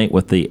culminate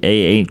with the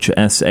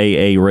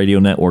AHSAA Radio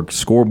Network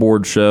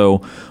Scoreboard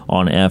Show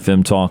on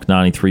FM Talk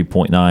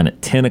 93.9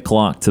 at 10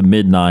 o'clock to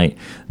midnight.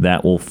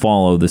 That will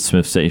follow the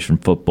Smith Station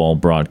football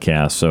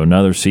broadcast. So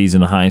another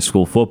season of high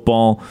school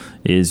football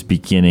is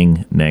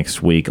beginning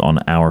next week on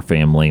our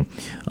family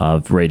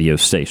of radio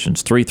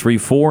stations.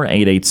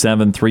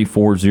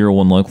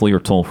 334-887-3401 locally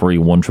or toll-free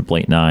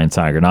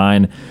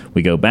 1-888-9-TIGER-9.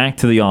 We go back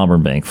to the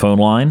Auburn Bank phone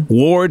line.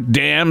 Ward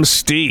Dam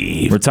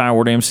Steve. Retired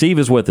Ward Dam Steve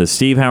is with us.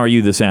 Steve, how are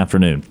you this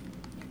afternoon?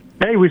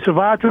 Hey, we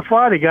survived till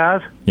Friday,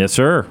 guys. Yes,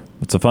 sir.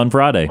 It's a fun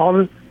Friday. All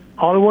in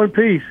one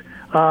piece.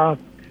 So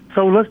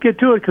let's get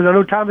to it because I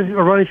know time is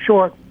running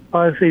short.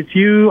 It's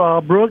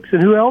you, Brooks,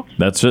 and who else?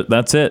 That's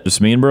it. Just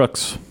me and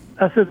Brooks.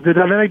 That's it. The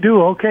dynamic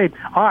duo. Okay.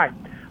 All right.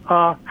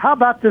 How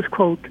about this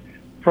quote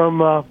from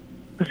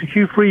Mr.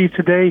 Hugh Freeze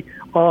today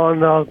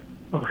on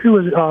who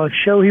was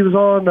show he was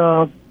on?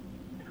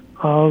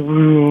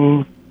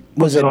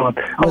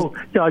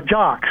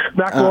 Jocks,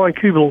 McElroy and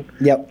Kubel.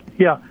 Yep.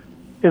 Yeah.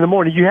 In the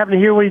morning. Did you happen to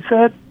hear what he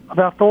said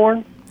about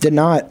Thorne? Did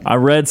not. I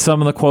read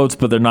some of the quotes,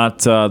 but they're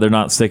not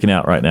sticking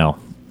out right now.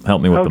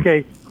 Help me with them.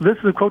 Okay. This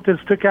is a quote that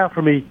stuck out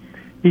for me.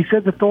 He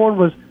said that Thorne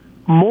was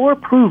more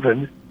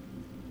proven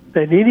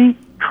than any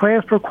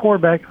transfer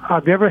quarterback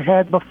I've ever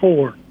had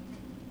before.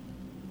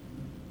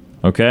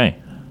 Okay.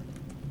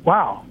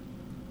 Wow.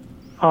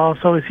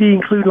 So is he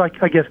include,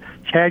 like, I guess,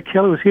 Chad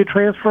Kelly? Was he a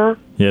transfer?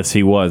 Yes,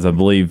 he was, I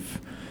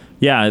believe.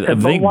 Yeah, I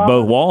think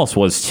Bo Wallace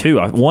was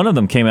too. One of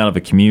them came out of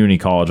a community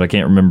college. I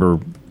can't remember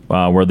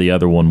where the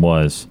other one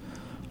was.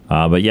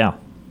 But yeah.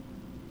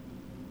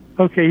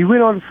 Okay, he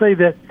went on to say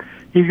that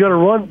he's going to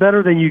run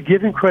better than you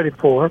give him credit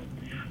for.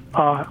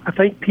 I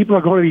think people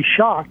are going to be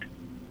shocked.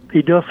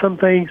 He does some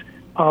things,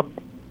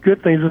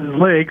 good things with his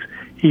legs.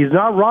 He's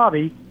not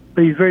Robbie,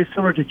 but he's very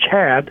similar to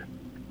Chad.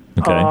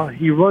 Okay.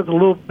 He runs a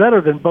little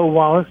better than Bo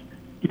Wallace.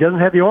 He doesn't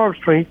have the arm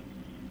strength,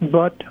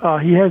 but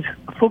he has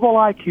a football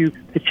IQ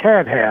that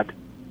Chad had.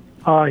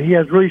 He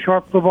has really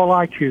sharp football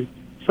IQ.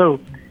 So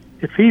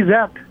if he's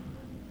that,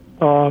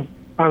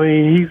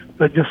 he's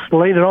just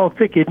laying it on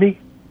thick, isn't he?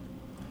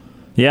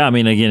 Yeah, I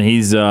mean, again,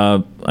 he's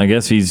I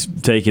guess he's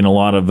taken a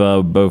lot of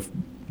both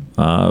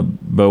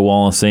Bo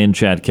Wallace and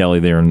Chad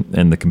Kelly there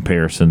in the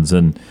comparisons,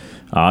 and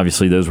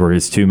obviously those were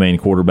his two main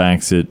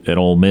quarterbacks at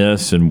Ole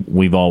Miss, and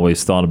we've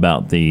always thought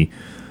about the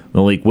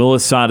Malik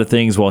Willis side of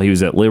things while he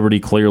was at Liberty.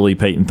 Clearly,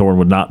 Peyton Thorne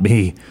would not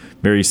be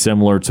very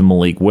similar to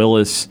Malik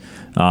Willis,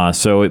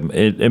 so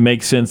it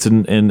makes sense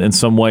in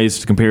some ways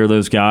to compare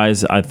those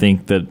guys. I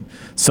think that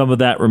some of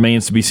that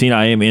remains to be seen.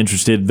 I am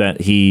interested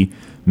that he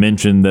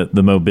mentioned that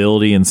the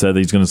mobility and said that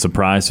he's going to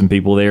surprise some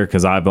people there,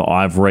 because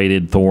I've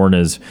rated Thorne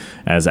as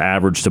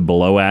average to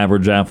below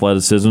average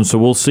athleticism. So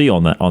we'll see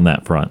on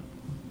that front.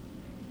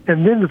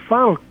 And then the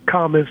final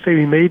comment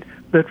he made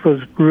that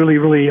was really,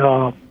 really,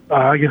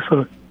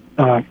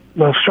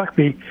 struck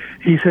me.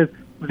 He said,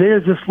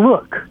 "There's this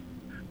look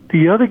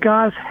the other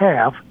guys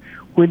have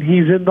when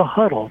he's in the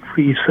huddle."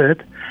 He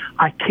said,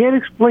 "I can't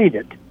explain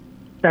it.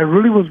 That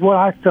really was what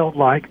I felt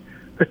like.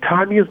 The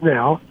timing is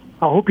now.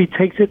 I hope he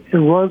takes it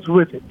and runs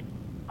with it."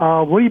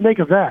 What do you make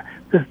of that?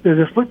 There's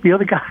this look the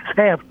other guys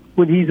have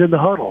when he's in the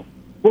huddle.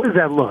 What is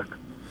that look?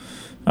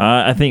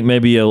 I think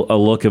maybe a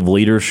look of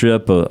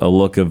leadership, a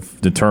look of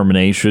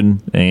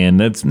determination, and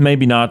that's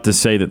maybe not to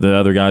say that the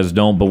other guys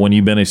don't, but when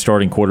you've been a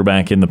starting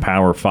quarterback in the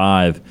Power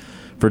 5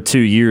 for 2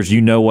 years,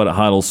 you know what a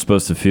huddle's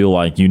supposed to feel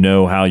like. You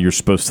know how you're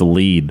supposed to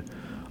lead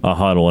a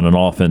huddle in an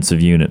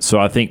offensive unit.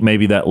 So I think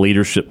maybe that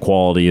leadership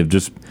quality of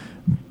just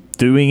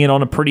doing it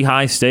on a pretty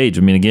high stage.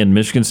 I mean, again,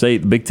 Michigan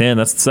State, the Big Ten,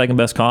 that's the second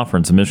best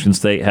conference, and Michigan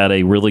State had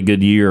a really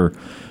good year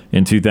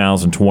in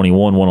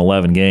 2021, won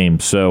 11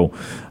 games. So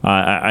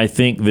I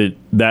think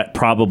that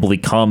probably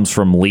comes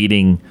from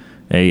leading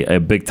a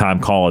big-time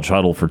college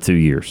huddle for 2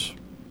 years.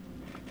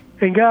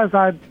 And, guys,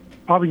 I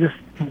probably just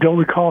don't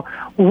recall.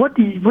 What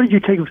did you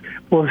take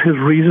was his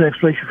reason,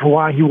 explanation for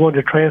why he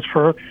wanted to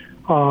transfer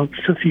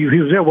since he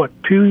was there,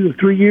 2 or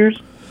 3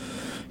 years?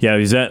 Yeah,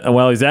 he's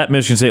at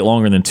Michigan State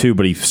longer than 2,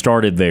 but he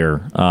started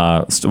there,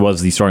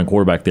 was the starting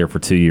quarterback there for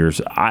 2 years.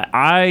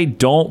 I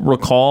don't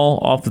recall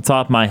off the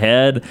top of my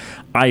head.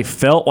 I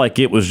felt like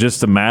it was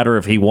just a matter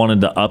of he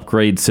wanted to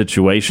upgrade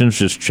situations,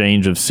 just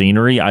change of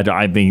scenery.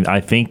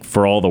 I think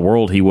for all the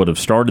world he would have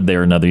started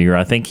there another year.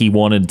 I think he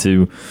wanted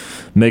to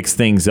mix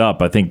things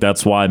up. I think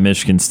that's why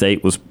Michigan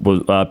State was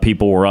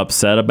people were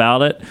upset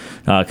about it,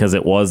 because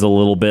it was a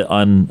little bit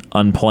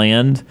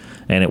unplanned,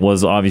 and it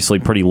was obviously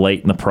pretty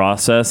late in the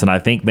process. And I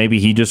think maybe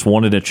he just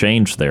wanted a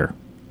change there.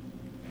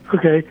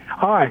 Okay,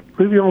 all right.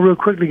 Moving on real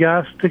quickly,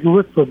 guys. Sticking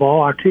with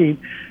football, our team.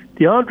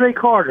 DeAndre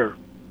Carter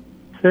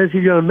says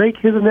he's going to make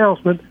his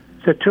announcement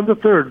September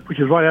 3rd, which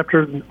is right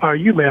after our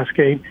UMass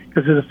game,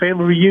 because it's a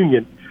family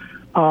reunion.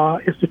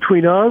 It's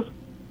between us,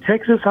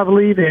 Texas, I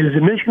believe, and is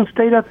it Michigan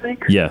State, I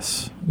think?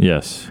 Yes.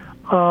 Guys,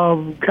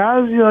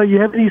 you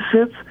have any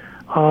sense?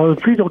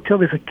 Please don't tell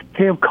me it's a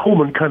Cam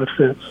Coleman kind of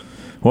sense.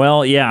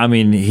 Well, yeah, I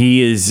mean,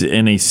 he is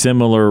in a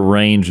similar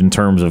range in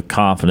terms of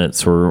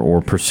confidence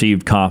or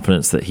perceived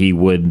confidence that he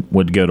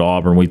would go to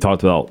Auburn. We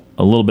talked about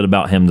a little bit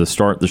about him to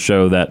start the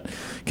show, that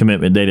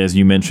commitment date, as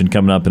you mentioned,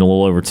 coming up in a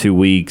little over 2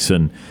 weeks,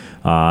 and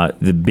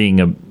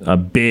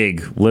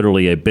being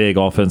literally a big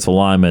offensive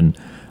lineman.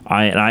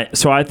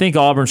 So I think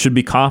Auburn should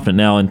be confident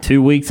now. In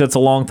 2 weeks, that's a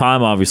long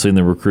time, obviously, in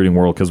the recruiting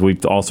world, because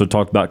we've also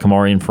talked about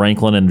Kamari and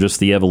Franklin and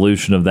just the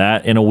evolution of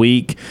that in a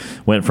week.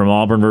 Went from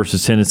Auburn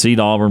versus Tennessee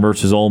to Auburn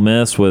versus Ole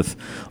Miss, with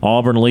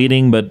Auburn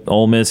leading, but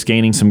Ole Miss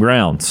gaining some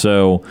ground.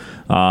 So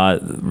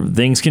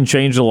things can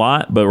change a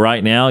lot, but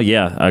right now,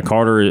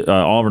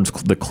 Auburn's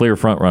the clear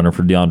front runner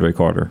for DeAndre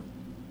Carter.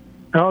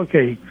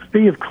 Okay,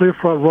 speaking of clear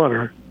front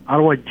runner, I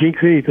don't want to jinx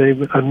anything,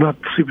 but I'm not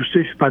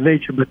superstitious by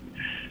nature, but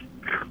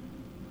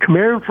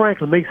Kamari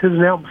Franklin makes his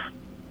announcement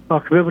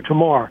commitment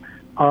tomorrow.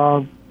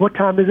 What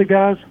time is it,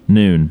 guys?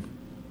 Noon.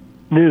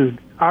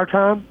 Our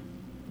time?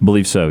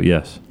 Believe so,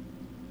 yes.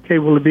 Okay,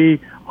 will it be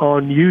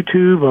on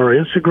YouTube or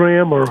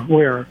Instagram or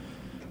where?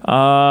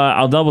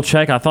 I'll double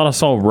check. I thought I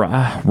saw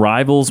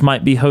Rivals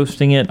might be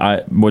hosting it,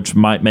 which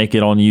might make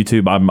it on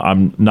YouTube.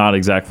 I'm not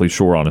exactly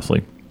sure,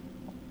 honestly.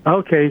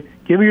 Okay,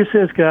 give me your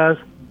sense, guys.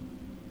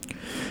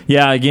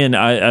 Yeah, again,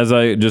 as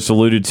I just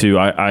alluded to,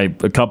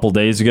 a couple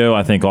days ago,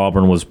 I think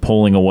Auburn was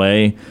pulling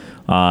away,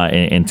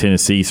 and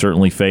Tennessee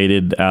certainly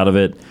faded out of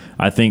it.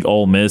 I think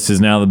Ole Miss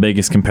is now the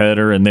biggest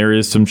competitor, and there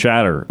is some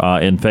chatter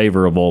in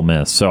favor of Ole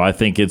Miss. So I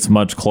think it's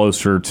much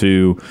closer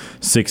to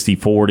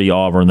 60-40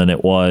 Auburn than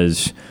it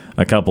was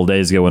a couple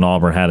days ago when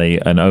Auburn had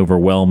an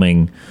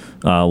overwhelming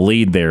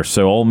lead there.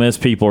 So Ole Miss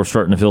people are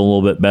starting to feel a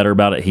little bit better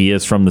about it. He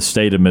is from the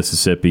state of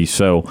Mississippi,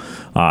 so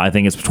I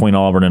think it's between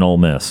Auburn and Ole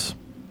Miss.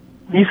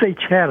 You say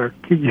chatter.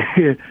 Can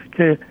you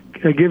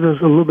give us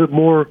a little bit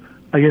more,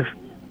 I guess,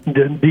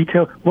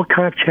 detail? What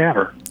kind of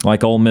chatter?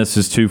 Like Ole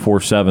Miss's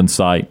 247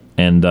 site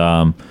and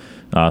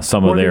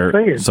some of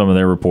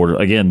their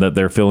reporters. Again, that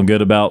they're feeling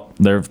good about.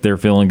 They're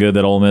feeling good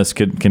that Ole Miss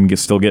can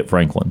still get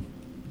Franklin.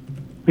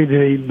 Do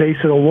they base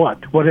it on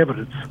what? What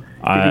evidence?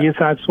 The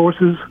inside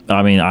sources?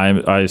 I mean,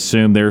 I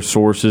assume their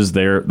sources,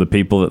 the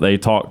people that they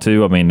talk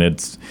to. I mean,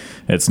 it's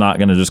not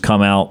going to just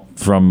come out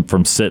from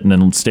sitting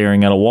and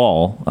staring at a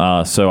wall.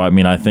 So, I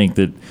mean, I think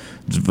that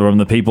from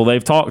the people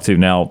they've talked to.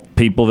 Now,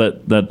 people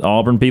that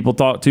Auburn people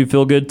talk to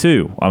feel good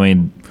too. I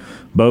mean,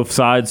 both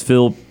sides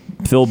feel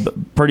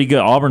pretty good.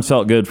 Auburn's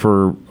felt good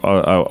for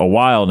a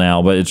while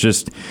now, but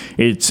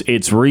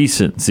it's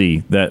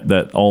recency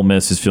that Ole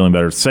Miss is feeling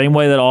better. Same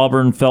way that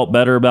Auburn felt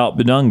better about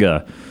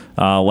Bedunga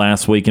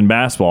last week in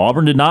basketball.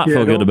 Auburn did not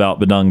feel good about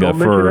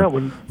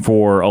Bedunga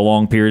for a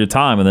long period of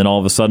time, and then all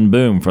of a sudden,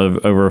 boom, for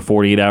over a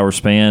 48-hour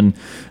span,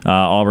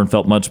 Auburn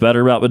felt much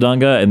better about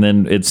Bedunga, and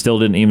then it still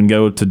didn't even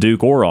go to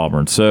Duke or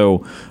Auburn.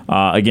 So,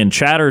 again,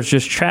 chatter is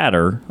just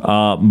chatter,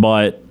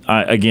 but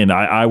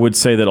I would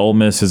say that Ole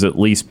Miss has at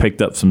least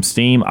picked up some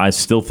steam. I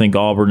still think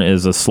Auburn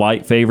is a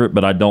slight favorite,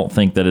 but I don't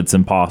think that it's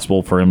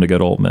impossible for him to go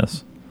to Ole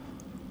Miss.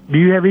 Do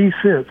you have any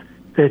sense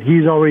that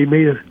he's already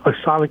made a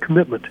solid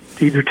commitment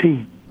to either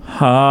team?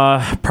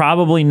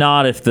 Probably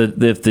not if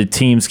the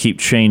teams keep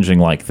changing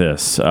like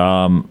this,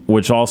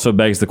 which also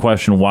begs the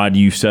question, why do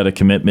you set a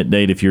commitment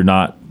date if you're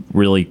not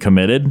really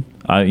committed?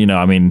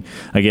 I mean,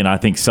 again, I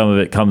think some of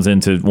it comes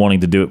into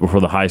wanting to do it before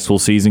the high school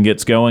season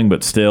gets going,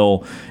 but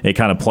still it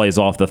kind of plays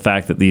off the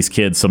fact that these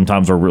kids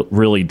sometimes are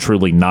really,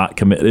 truly not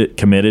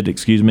committed.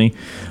 Excuse me.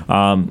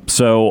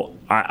 So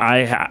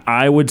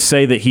I would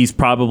say that he's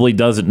probably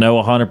doesn't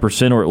know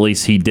 100%, or at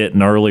least he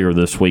didn't earlier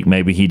this week.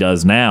 Maybe he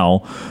does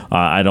now.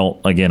 I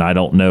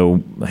don't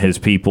know his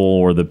people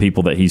or the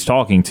people that he's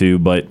talking to,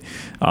 but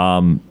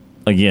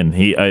again,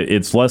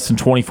 it's less than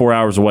 24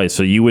 hours away,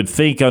 so you would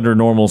think under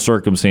normal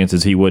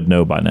circumstances he would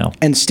know by now.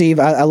 And Steve,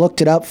 I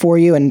looked it up for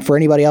you, and for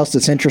anybody else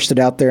that's interested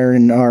out there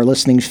in our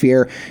listening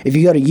sphere, if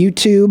you go to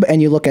YouTube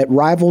and you look at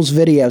Rivals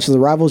video, so the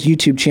Rivals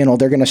YouTube channel,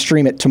 they're going to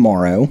stream it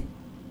tomorrow.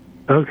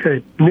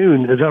 Okay,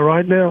 noon, is that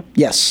right now?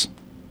 Yes.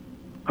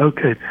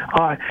 Okay,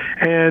 all right,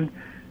 and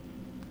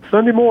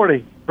Sunday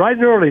morning, bright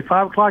and early,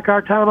 5 o'clock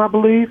our time, I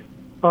believe,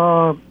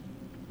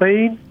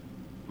 Spain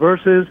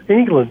versus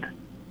England.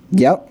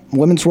 Yep,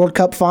 Women's World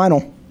Cup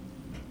final.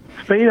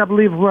 Spain, I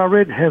believe, where I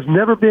read, has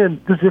never been.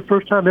 This is the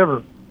first time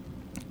ever.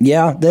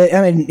 Yeah,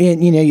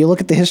 you look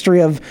at the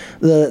history of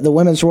the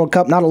Women's World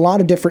Cup, not a lot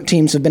of different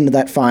teams have been to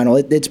that final.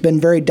 It's been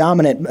very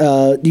dominant.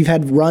 You've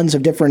had runs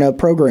of different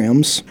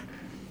programs.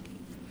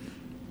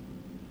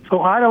 So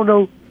I don't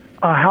know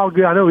how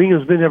good. I know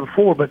England's been there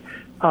before, but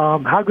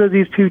how good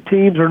these two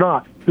teams are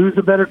not. Who's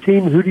the better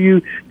team?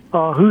 Who's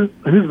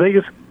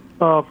Vegas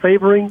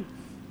favoring?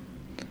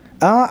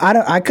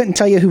 I couldn't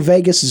tell you who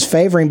Vegas is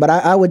favoring, but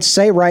I would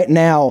say right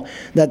now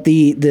that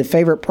the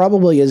favorite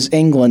probably is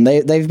England.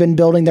 They've been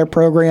building their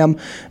program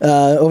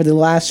over the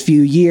last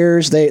few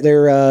years.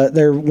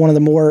 They're one of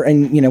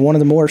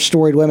the more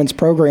storied women's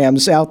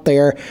programs out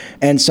there,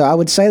 and so I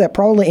would say that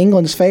probably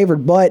England's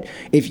favored. But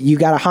if you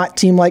got a hot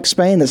team like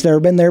Spain that's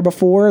never been there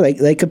before,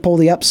 they could pull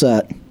the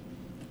upset.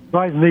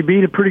 Right, and they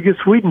beat a pretty good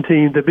Sweden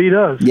team that beat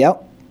us.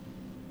 Yep.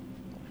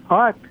 All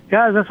right,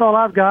 guys, that's all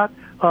I've got.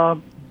 I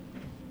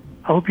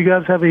hope you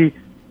guys have a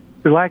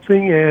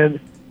relaxing and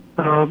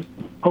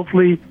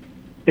hopefully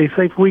a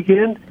safe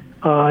weekend.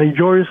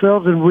 Enjoy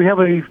yourselves, and we have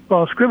a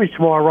scrimmage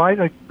tomorrow,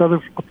 right?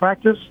 Another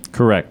practice?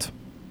 Correct.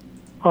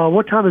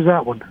 What time is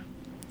that one?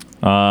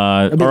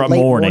 Or a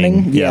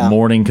morning. Yeah,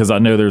 morning, because I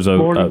know there's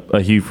a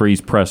Hugh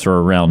Freeze presser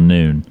around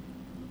noon.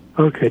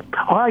 Okay.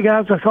 All right,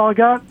 guys, that's all I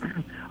got.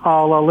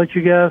 I'll let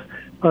you guys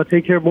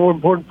take care of more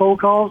important phone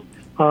calls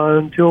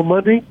until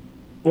Monday.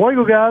 War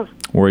Eagle, guys.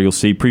 War Eagle,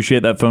 Steve.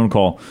 Appreciate that phone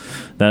call.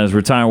 That is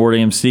retired Ward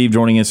AM Steve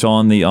joining us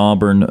on the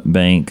Auburn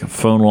Bank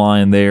phone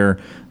line there.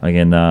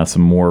 Again,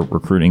 some more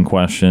recruiting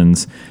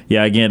questions.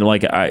 Yeah, again,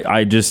 like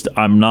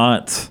I'm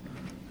not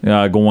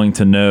going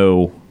to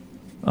know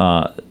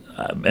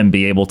and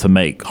be able to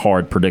make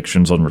hard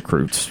predictions on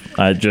recruits.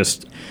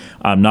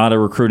 I'm not a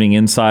recruiting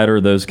insider.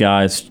 Those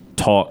guys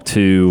talk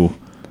to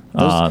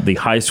the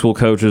high school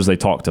coaches. They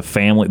talk to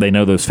family. They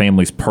know those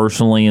families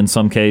personally in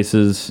some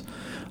cases.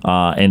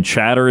 And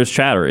chatter is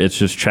chatter. It's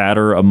just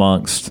chatter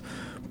amongst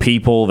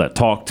people that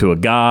talk to a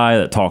guy,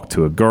 that talk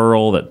to a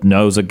girl, that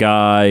knows a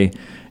guy.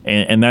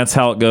 And that's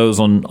how it goes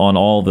on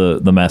all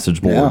the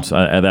message boards,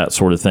 that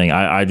sort of thing.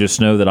 I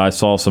just know that I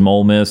saw some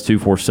Ole Miss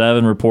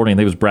 247 reporting. I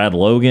think it was Brad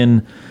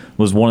Logan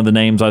was one of the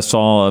names I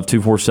saw of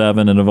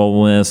 247 and of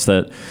Ole Miss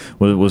that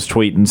was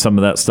tweeting some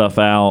of that stuff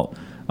out.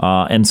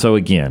 And so,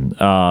 again,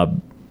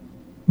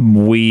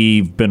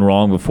 we've been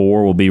wrong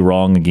before. We'll be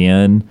wrong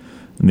again.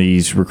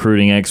 These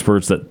recruiting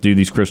experts that do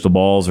these crystal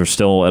balls are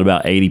still at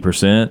about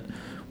 80%,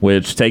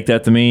 which take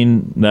that to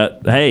mean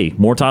that, hey,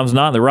 more times than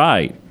not, they're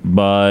right.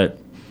 But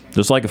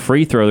just like a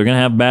free throw, they're going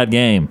to have a bad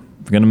game.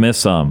 They're going to miss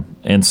some.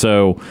 And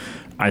so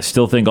I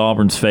still think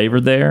Auburn's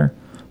favored there.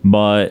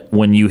 But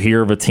when you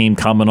hear of a team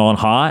coming on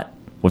hot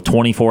with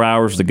 24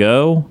 hours to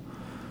go,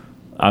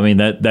 I mean,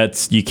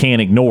 that's you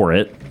can't ignore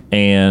it.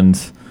 And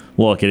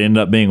look, it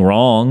ended up being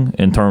wrong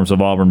in terms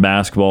of Auburn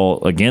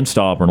basketball against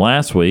Auburn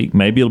last week.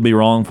 Maybe it'll be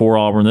wrong for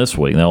Auburn this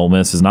week. Now, Ole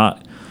Miss is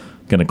not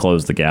going to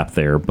close the gap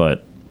there.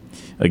 But,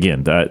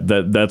 again,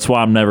 that's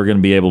why I'm never going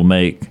to be able to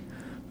make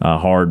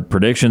hard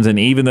predictions. And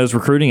even those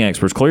recruiting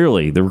experts,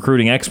 clearly, the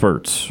recruiting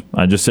experts,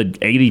 I just said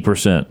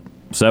 80%,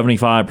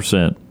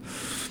 75%.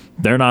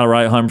 They're not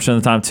right 100%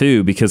 of the time,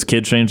 too, because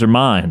kids change their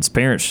minds.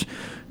 Parents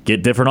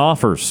get different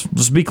offers.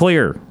 Just be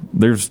clear.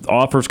 There's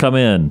offers come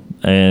in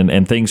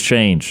and things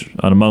change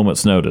on a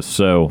moment's notice.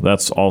 So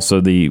that's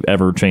also the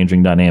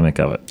ever-changing dynamic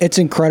of it. It's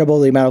incredible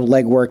the amount of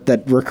legwork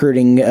that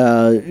recruiting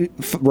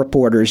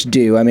reporters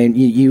do. I mean,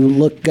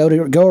 you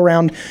go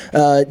around,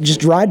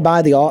 just ride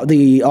by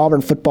the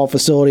Auburn football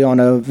facility on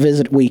a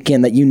visit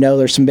weekend that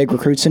there's some big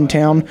recruits in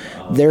town.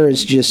 There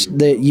is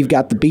you've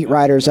got the beat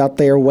writers out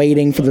there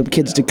waiting for the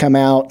kids to come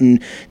out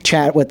and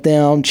chat with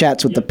them,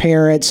 chats with the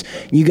parents.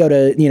 You go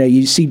to,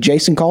 you see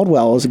Jason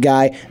Caldwell is a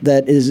guy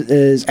that is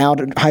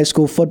out at high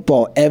school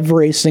football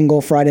every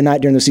single Friday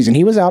night during the season.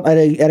 He was out at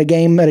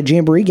a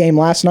Jamboree game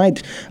last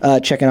night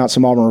checking out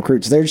some Auburn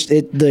recruits.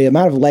 The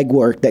amount of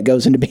legwork that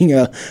goes into being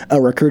a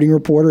recruiting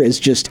reporter is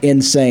just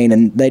insane,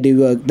 and they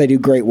do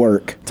great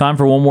work. Time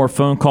for one more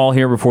phone call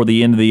here before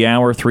the end of the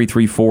hour.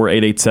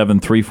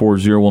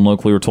 334-887-3401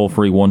 locally or toll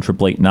free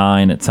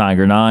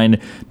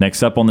 1-888-9-TIGER-9.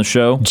 Next up on the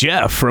show,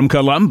 Jeff from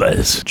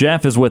Columbus.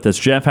 Jeff is with us.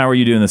 Jeff, how are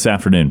you doing this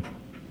afternoon?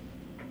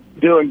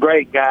 Doing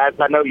great, guys.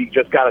 I know you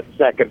just got a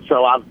second,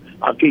 so I'll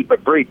keep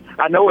it brief.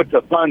 I know it's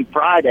a fun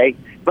Friday,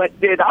 but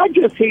did I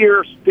just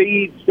hear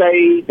Steve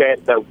say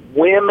that the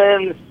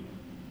women's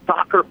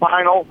soccer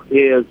final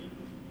is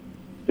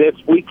this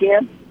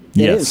weekend?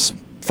 Yes. It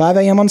is. 5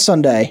 a.m. on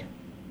Sunday.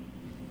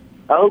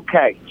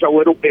 Okay,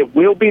 so it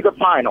will be the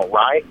final,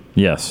 right?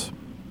 Yes.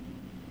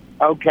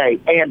 Okay,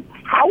 and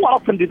how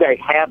often do they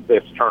have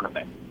this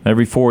tournament?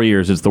 Every 4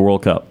 years it's the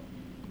World Cup.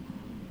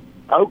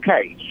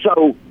 Okay,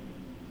 so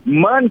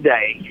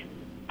Monday,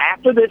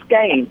 after this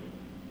game,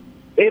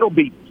 it'll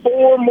be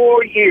 4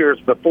 more years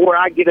before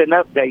I get an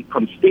update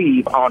from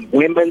Steve on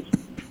women's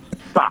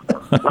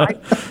soccer,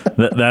 right?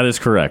 That is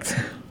correct.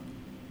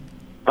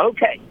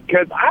 Okay,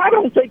 because I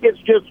don't think it's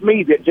just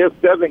me that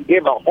just doesn't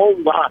give a whole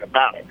lot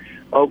about it,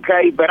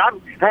 okay? But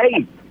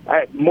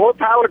more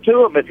power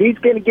to him. If he's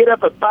going to get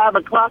up at 5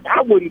 o'clock,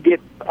 I wouldn't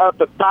get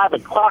up at 5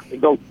 o'clock to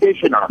go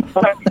fishing or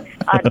hunting.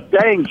 I'm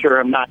dang sure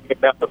I'm not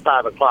getting up at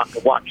 5 o'clock to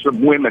watch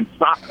some women's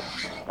soccer.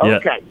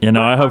 Okay. Yeah,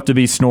 I hope to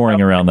be snoring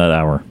around that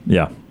hour.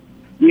 Yeah.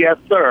 Yes,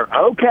 sir.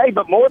 Okay,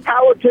 but more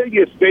power to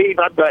you, Steve.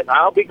 But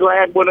I'll be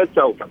glad when it's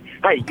over.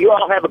 Hey, you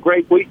all have a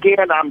great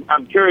weekend.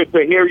 I'm curious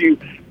to hear you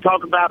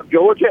talk about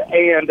Georgia,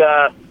 and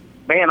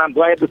man, I'm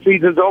glad the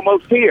season's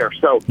almost here.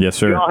 So yes,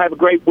 sir. You all have a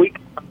great week.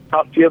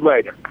 Talk to you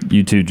later.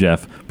 You too,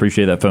 Jeff.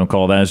 Appreciate that phone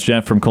call. That is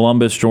Jeff from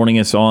Columbus joining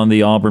us on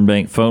the Auburn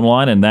Bank phone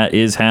line, and that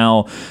is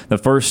how the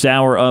first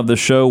hour of the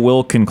show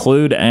will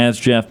conclude. As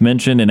Jeff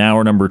mentioned, in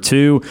hour number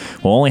 2,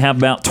 we'll only have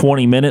about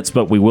 20 minutes,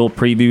 but we will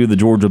preview the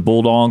Georgia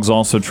Bulldogs,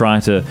 also try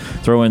to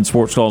throw in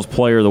Sports Call's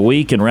Player of the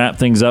Week, and wrap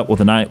things up with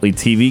a nightly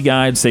TV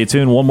guide. Stay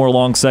tuned. One more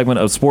long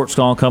segment of Sports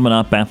Call coming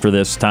up after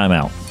this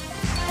timeout.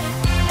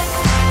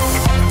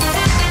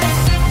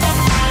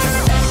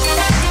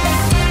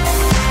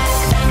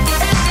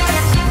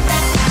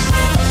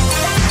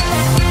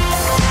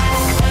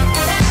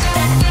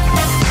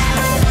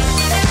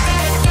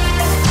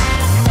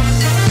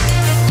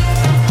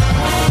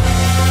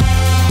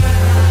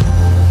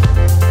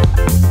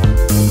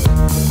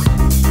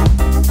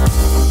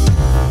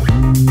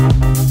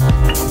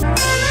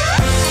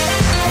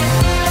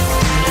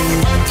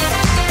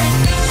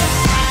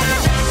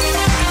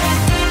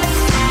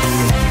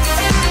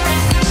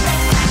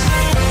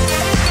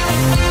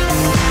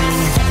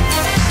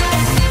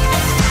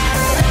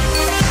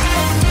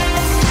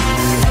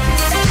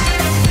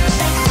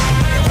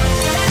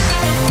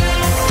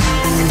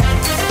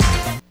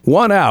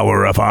 1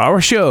 hour of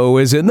our show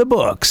is in the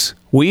books.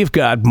 We've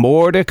got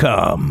more to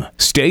come.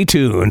 Stay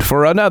tuned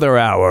for another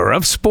hour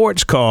of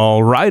Sports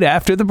Call right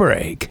after the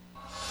break.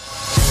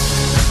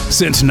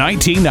 Since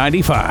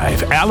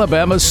 1995,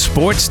 Alabama's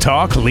sports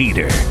talk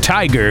leader,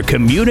 Tiger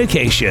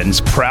Communications,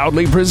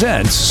 proudly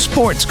presents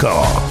Sports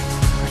Call.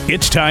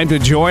 It's time to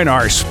join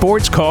our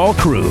Sports Call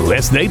crew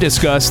as they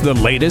discuss the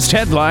latest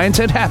headlines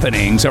and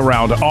happenings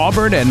around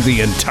Auburn and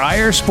the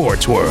entire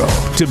sports world.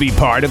 To be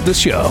part of the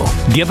show,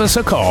 give us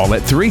a call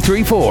at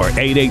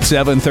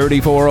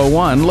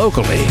 334-887-3401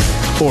 locally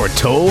or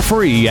toll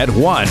free at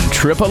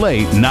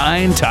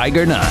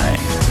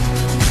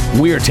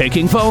 1-888-9-TIGER-9. We're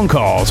taking phone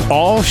calls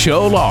all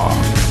show long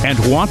and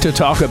want to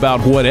talk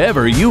about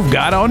whatever you've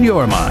got on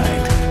your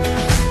mind.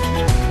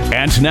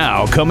 And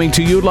now, coming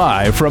to you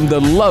live from the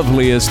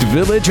loveliest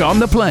village on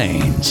the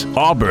plains,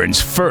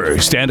 Auburn's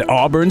first and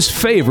Auburn's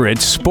favorite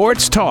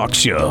sports talk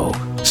show,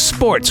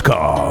 Sports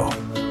Call.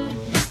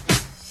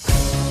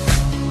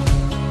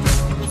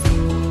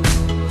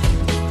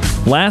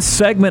 Last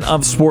segment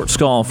of Sports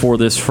Call for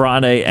this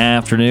Friday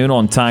afternoon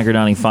on Tiger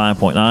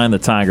 95.9, the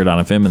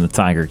Tiger.fm, and the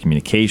Tiger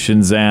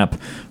Communications app.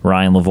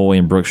 Ryan Lavoie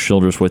and Brooks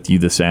Childress with you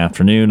this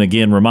afternoon.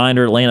 Again,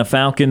 reminder, Atlanta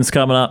Falcons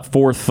coming up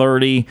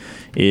 4:30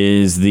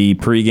 is the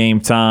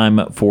pregame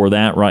time for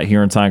that right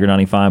here on Tiger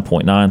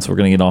 95.9. So we're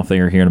going to get off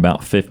there here in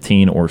about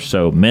 15 or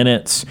so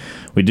minutes.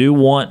 We do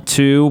want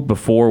to,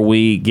 before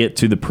we get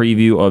to the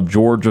preview of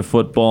Georgia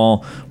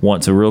football,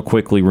 want to real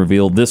quickly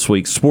reveal this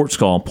week's Sports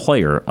Call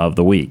Player of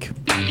the Week.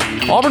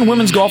 Auburn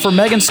women's golfer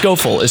Megan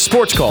Schofield is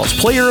Sports Call's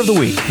Player of the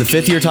Week. The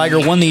fifth-year Tiger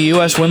won the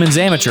U.S. Women's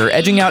Amateur,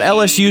 edging out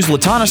LSU's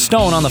Latana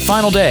Stone on the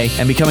final day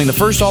and becoming the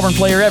first Auburn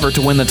player ever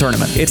to win the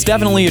tournament. It's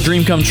definitely a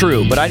dream come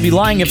true, but I'd be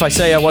lying if I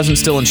say I wasn't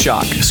still in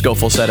shock,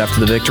 Schofield said after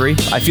the victory.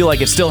 I feel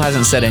like it still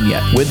hasn't set in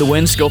yet. With the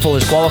win,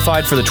 Schofield has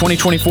qualified for the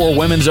 2024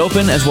 Women's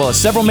Open as well as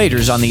several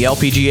majors on the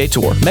LPGA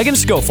Tour. Megan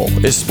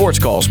Schofield is Sports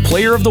Call's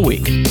Player of the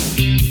Week.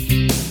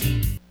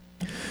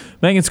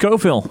 Megan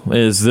Schofield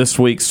is this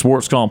week's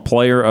Sports Call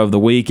Player of the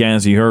Week.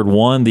 As you heard,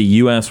 won the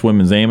U.S.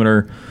 Women's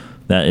Amateur.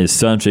 That is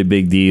such a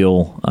big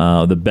deal.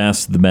 The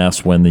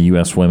best win the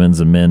U.S. Women's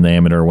and Men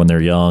Amateur when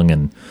they're young,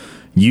 and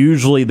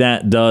usually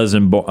that does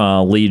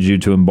lead you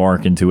to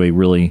embark into a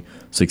really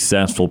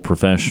successful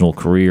professional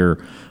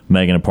career.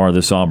 Megan, a part of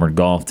this Auburn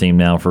golf team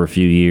now for a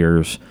few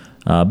years.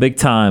 Big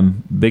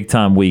time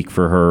week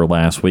for her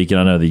last week, and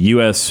I know the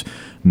U.S.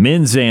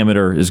 Men's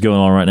Amateur is going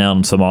on right now,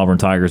 and some Auburn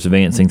Tigers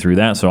advancing through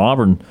that. So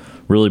Auburn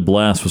really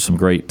blessed with some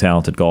great,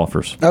 talented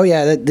golfers. Oh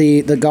yeah,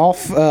 the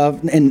golf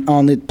on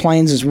the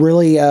plains has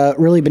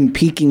really been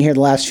peaking here the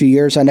last few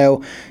years. I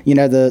know,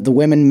 the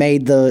women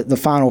made the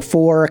Final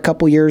Four a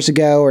couple years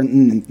ago, or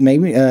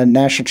maybe a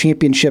national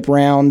championship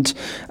round.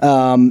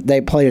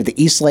 They played at the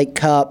Eastlake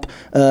Cup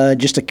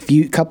just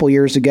a couple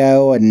years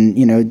ago, and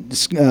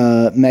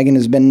Megan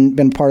has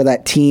been part of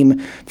that team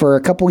for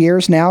a couple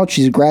years now.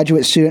 She's a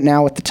graduate student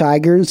now with the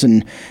Tigers,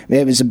 and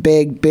it was a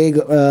big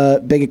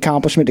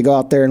accomplishment to go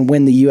out there and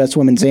win the U.S.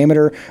 Women's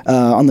Amateur.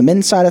 On the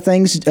men's side of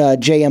things,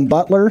 J.M.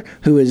 Butler,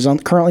 who is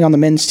currently on the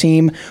men's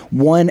team,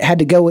 had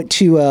to go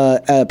to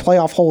a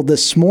playoff hole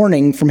this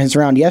morning from his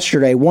round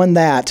yesterday, won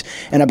that,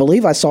 and I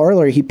believe I saw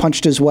earlier he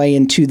punched his way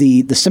into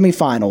the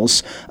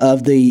semifinals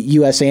of the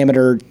U.S.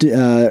 Amateur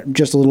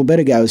just a little bit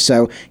ago.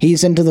 So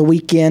he's into the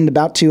weekend,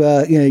 about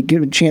to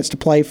get a chance to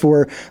play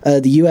for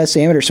the U.S.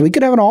 Amateur. So we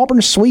could have an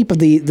Auburn sweep of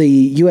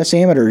the U.S.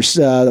 Amateurs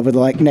over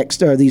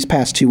these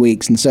past 2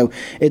 weeks, and so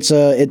it's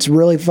a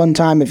really fun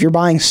time. If you're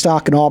buying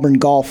stock in Auburn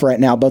golf right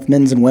now, both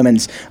men's and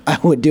women's, I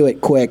would do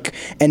it quick.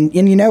 And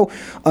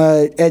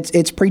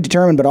it's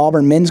predetermined, but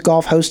Auburn men's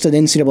golf hosted the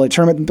NCAA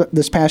tournament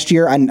this past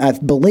year. I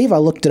believe I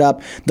looked it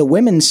up. The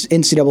women's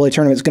NCAA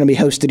tournament is going to be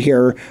hosted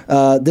here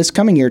this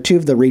coming year, too,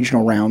 of the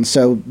regional round.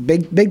 So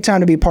big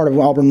time to be part of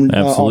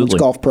Auburn's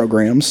golf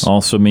programs.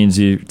 Also means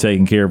you're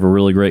taking care of a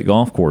really great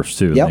golf course,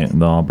 too, in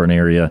the Auburn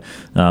area.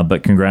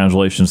 But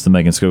congratulations to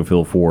Megan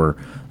Schofield for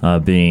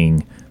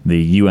being the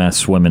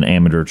U.S. Women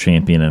Amateur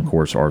Champion, and, of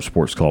course, our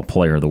Sports Call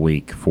Player of the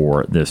Week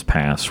for this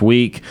past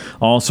week.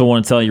 Also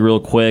want to tell you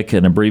real quick,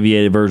 an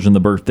abbreviated version of the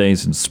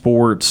birthdays in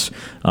sports.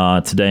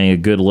 Today, a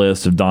good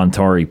list of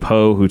Dontari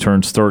Poe, who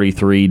turns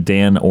 33,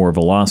 Dan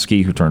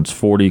Orvalowski, who turns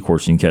 40. Of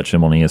course, you can catch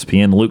him on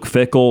ESPN. Luke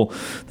Fickell,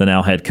 the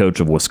now head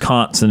coach of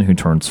Wisconsin, who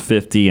turns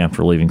 50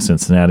 after leaving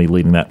Cincinnati,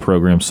 leading that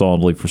program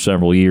solidly for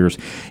several years.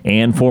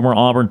 And former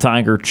Auburn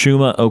Tiger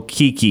Chuma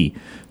Okeke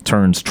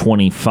turns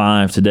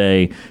 25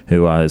 today,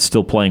 who is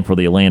still playing for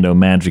the Orlando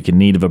Magic, in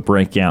need of a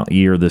breakout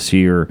year this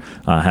year.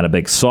 Had a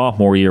big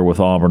sophomore year with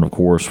Auburn, of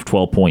course,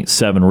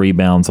 12.7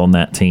 rebounds on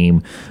that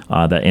team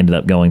that ended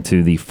up going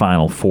to the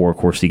Final Four. Of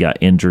course, he got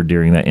injured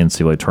during that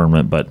NCAA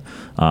tournament, but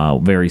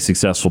very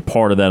successful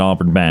part of that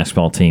Auburn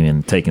basketball team,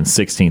 and taken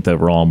 16th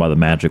overall by the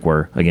Magic,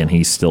 where, again,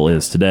 he still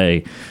is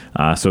today.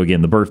 So,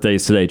 again, the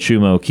birthdays today: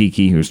 Chuma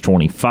Okeke, who's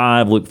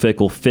 25, Luke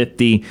Fickell,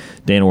 50,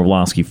 Dan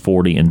Orvalowski,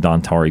 40, and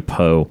Dontari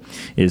Poe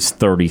is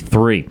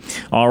 33.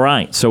 All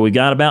right, so we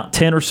got about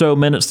 10 or so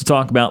minutes to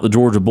talk about the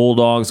Georgia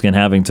Bulldogs. Again,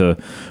 having to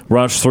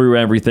rush through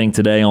everything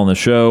today on the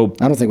show.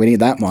 I don't think we need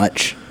that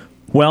much.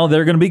 Well,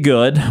 they're going to be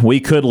good. We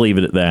could leave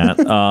it at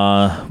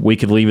that. We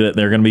could leave it at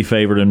they're going to be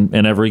favored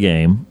in every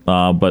game.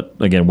 But,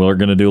 again, we're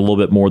going to do a little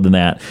bit more than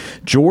that.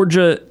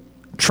 Georgia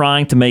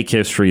trying to make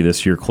history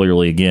this year,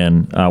 clearly,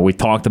 again. We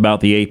talked about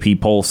the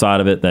AP poll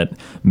side of it, that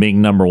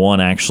being number one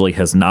actually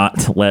has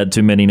not led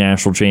to many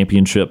national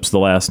championships the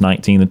last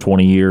 19 to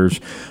 20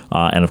 years.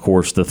 And, of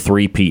course, the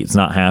three-peat's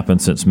not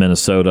happened since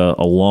Minnesota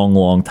a long,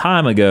 long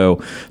time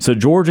ago. So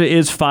Georgia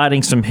is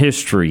fighting some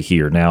history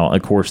here. Now,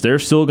 of course, they're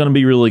still going to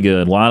be really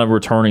good. A lot of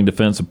returning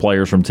defensive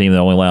players from a team that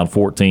only allowed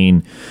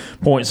 14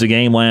 points a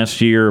game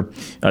last year,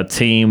 a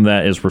team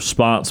that is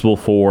responsible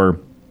for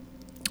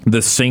the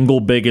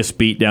single biggest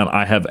beatdown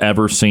I have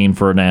ever seen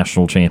for a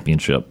national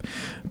championship.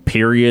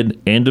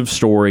 Period. End of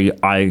story.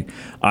 I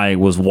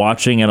was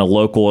watching at a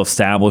local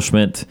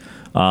establishment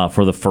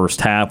for the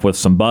first half with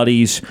some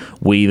buddies.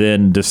 We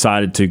then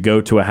decided to go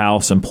to a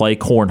house and play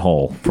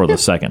cornhole for the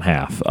second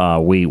half.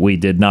 We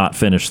did not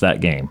finish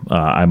that game,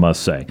 I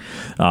must say.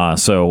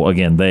 So,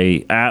 again,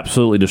 they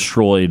absolutely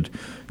destroyed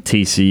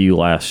TCU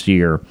last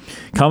year.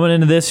 Coming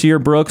into this year,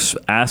 Brooks,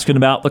 asking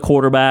about the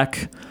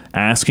quarterback,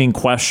 asking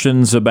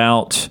questions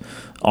about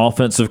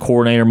offensive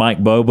coordinator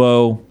Mike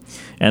Bobo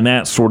and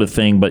that sort of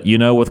thing. But,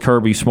 with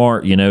Kirby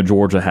Smart,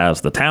 Georgia has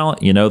the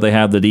talent. They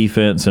have the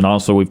defense. And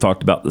also we've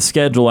talked about the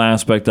schedule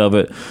aspect of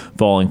it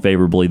falling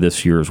favorably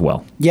this year as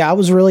well. Yeah, I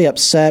was really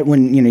upset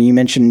when, you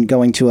mentioned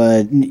going to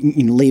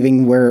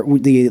leaving where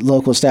the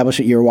local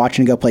establishment you were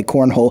watching go play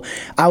cornhole.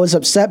 I was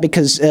upset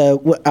because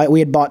we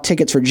had bought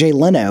tickets for Jay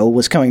Leno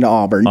was coming to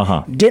Auburn.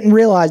 Didn't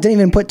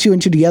even put two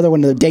and two together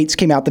when the dates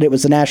came out that it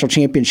was the national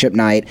championship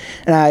night.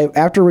 And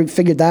after we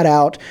figured that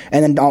out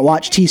and then I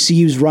watched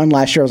TCU's run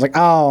last year, I was like,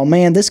 oh,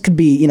 man, this could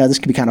be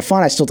kind of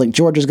fun. I still think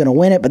Georgia's going to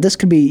win it, but this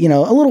could be, a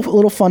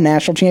little fun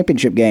national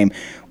championship game.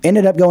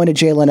 Ended up going to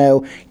Jay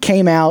Leno,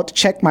 came out,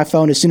 checked my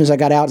phone as soon as I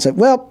got out and said,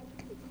 well,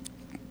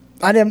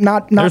 I'm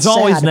not There's sad.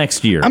 Always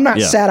next year. I'm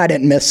not sad I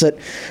didn't miss it.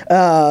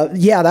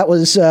 That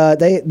was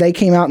they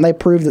came out and they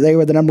proved that they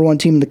were the number one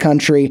team in the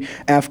country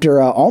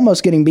after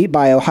almost getting beat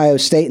by Ohio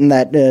State in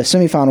that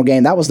semifinal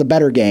game. That was the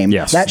better game.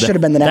 Yes, that should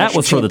have been the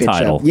national championship.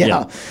 That was for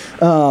the title.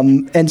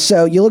 Yeah. And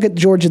so you look at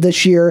Georgia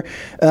this year.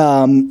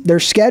 Their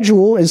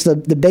schedule is the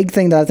big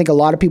thing that I think a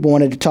lot of people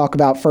wanted to talk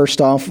about.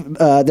 First off,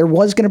 there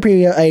was going to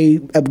be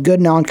a good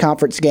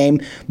non-conference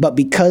game, but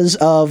because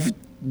of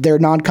their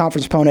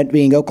non-conference opponent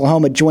being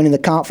Oklahoma joining the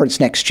conference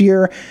next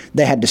year,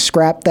 they had to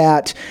scrap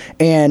that.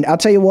 And I'll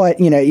tell you what,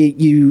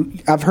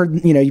 I've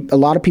heard, a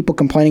lot of people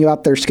complaining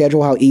about their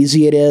schedule, how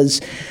easy it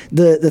is.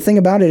 The thing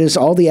about it is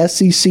all the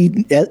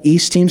SEC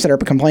East teams that are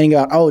complaining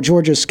about,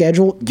 Georgia's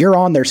schedule, you're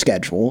on their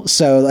schedule.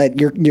 So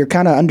you're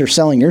kind of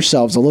underselling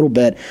yourselves a little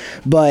bit.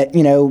 But,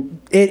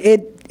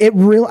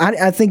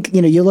 I think,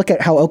 you look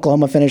at how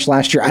Oklahoma finished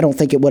last year. I don't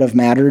think it would have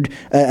mattered.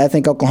 I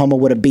think Oklahoma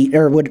would have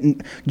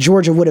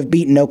Georgia would have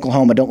beaten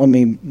Oklahoma. Don't let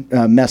me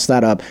mess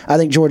that up. I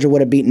think Georgia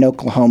would have beaten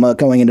Oklahoma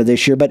going into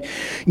this year. But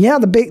yeah,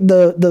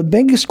 the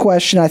biggest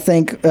question I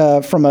think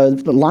from a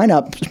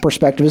lineup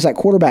perspective is that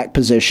quarterback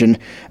position.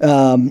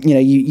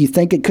 You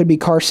think it could be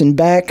Carson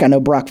Beck. I know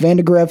Brock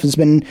Vandegrift has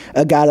been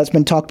a guy that's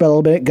been talked about a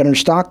little bit. Gunnar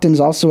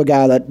Stockton's also a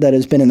guy that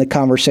has been in the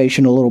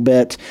conversation a little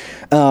bit.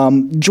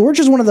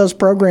 Georgia's one of those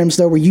programs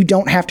though where you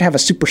don't have to have a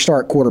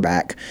superstar at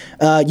quarterback.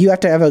 You have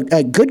to have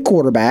a good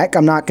quarterback.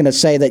 I'm not going to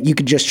say that you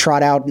could just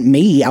trot out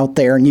me out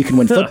there and you can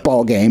win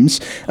football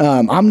games.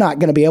 I'm not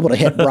going to be able to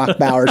hit Brock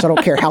Bowers. I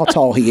don't care how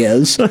tall he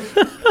is.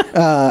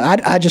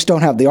 I just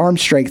don't have the arm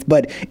strength.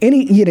 But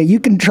you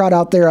can trot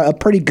out there a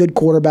pretty good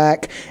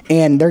quarterback,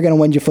 and they're going to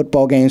win you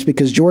football games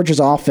because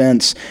Georgia's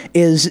offense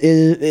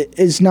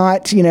is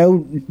not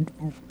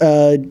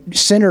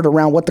centered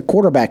around what the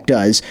quarterback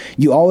does.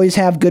 You always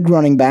have good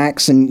running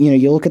backs, and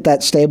you look at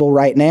that stable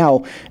right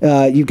now.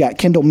 You've got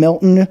Kendall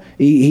Milton.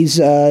 He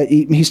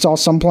saw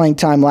some playing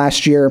time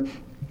last year.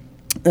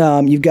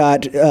 You've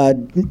got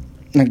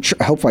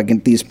hopefully I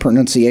get these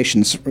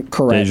pronunciations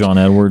correct. Dejon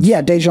Edwards.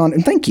 Yeah,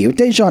 Dejon. Thank you.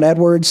 Dejon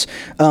Edwards,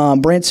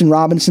 Branson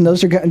Robinson.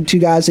 Those are two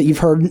guys that you've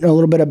heard a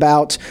little bit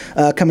about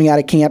coming out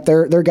of camp.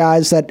 They're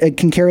guys that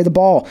can carry the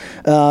ball,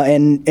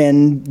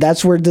 and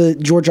that's where the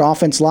Georgia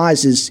offense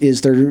lies.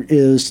 Is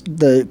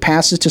the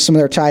passes to some of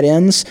their tight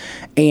ends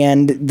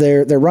and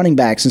their running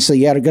backs. And so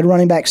you had a good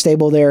running back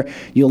stable there.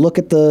 You look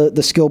at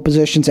the skill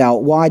positions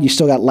out wide. You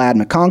still got Ladd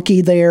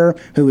McConkey there,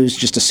 who was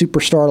just a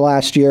superstar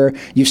last year.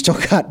 You've still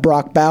got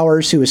Brock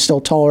Bowers, who is still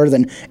taller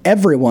than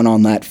everyone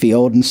on that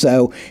field, and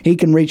so he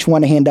can reach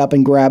one hand up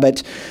and grab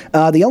it.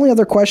 The only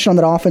other question on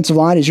that offensive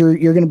line is you're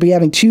going to be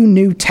having two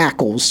new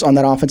tackles on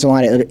that offensive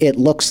line. It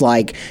looks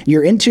like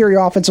your interior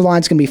offensive line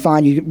is going to be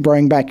fine. You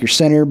bring back your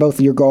center, both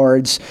of your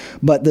guards,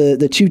 but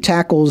the two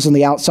tackles on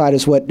the outside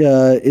is what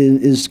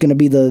is going to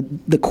be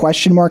the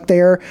question mark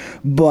there.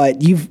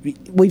 But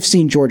we've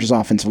seen Georgia's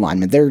offensive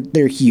linemen.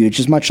 They're huge,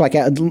 as much like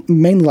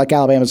mainly like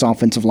Alabama's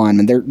offensive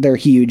linemen. They're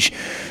huge.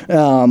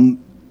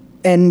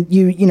 And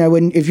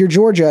if you're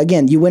Georgia,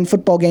 again, you win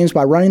football games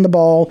by running the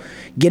ball,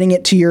 getting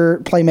it to your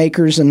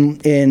playmakers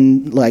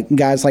and like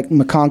guys like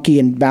McConkey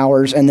and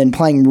Bowers, and then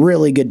playing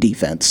really good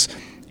defense.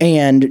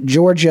 And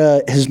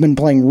Georgia has been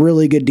playing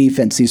really good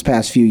defense these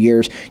past few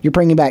years. You're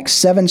bringing back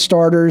 7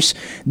 starters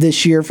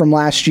this year from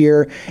last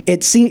year.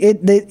 It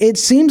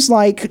seems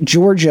like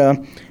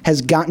Georgia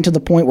has gotten to the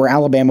point where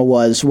Alabama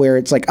was, where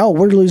it's like, oh,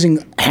 we're losing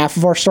half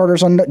of our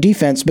starters on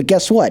defense, but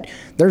guess what?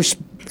 There's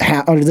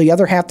the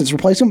other half that's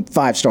replacing them,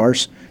 5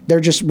 stars. They're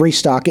just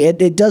restocking.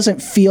 It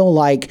doesn't feel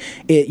like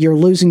you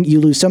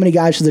lose so many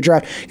guys to the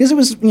draft. Because it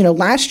was,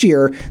 last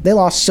year they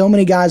lost so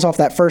many guys off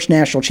that first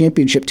national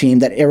championship team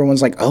that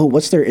everyone's like, oh,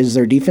 is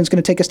their defense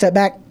going to take a step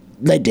back?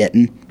 They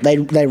didn't. They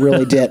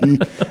really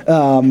didn't.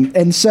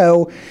 And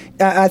so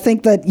I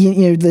think that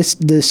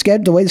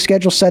the way the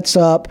schedule sets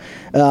up,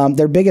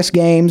 their biggest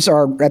games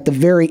are at the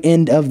very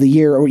end of the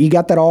year. You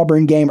got that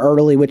Auburn game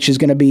early, which is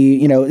going to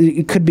be,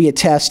 it could be a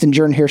test in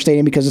Jordan-Hare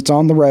Stadium because it's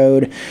on the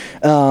road.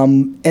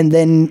 And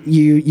then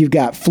you've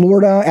got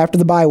Florida after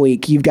the bye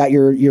week. You've got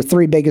your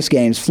 3 biggest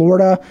games: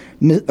 Florida,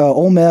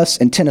 Ole Miss,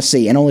 and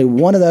Tennessee. And only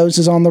one of those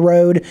is on the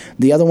road.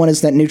 The other one is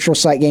that neutral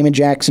site game in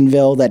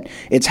Jacksonville. That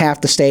it's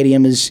half the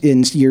stadium is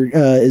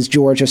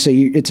Georgia, so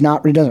it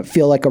doesn't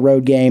feel like a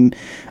road game.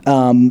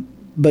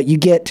 But you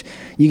get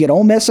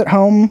Ole Miss at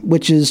home,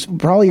 which is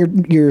probably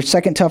your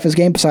second toughest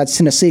game besides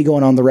Tennessee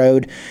going on the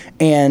road.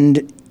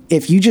 And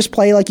if you just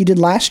play like you did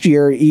last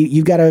year,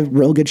 you've got a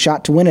real good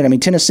shot to win it. I mean,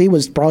 Tennessee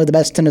was probably the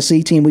best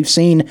Tennessee team we've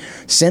seen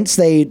since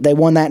they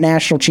won that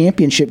national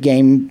championship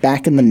game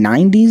back in the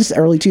 90s,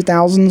 early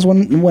 2000s,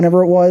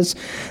 whenever it was.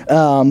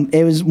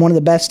 It was one of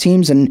the best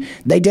teams, and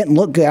they didn't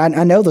look good.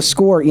 I know the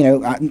score.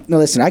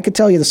 Listen, I could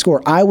tell you the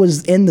score. I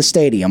was in the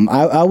stadium.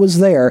 I was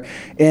there,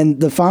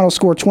 and the final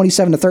score,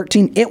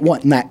 27-13. It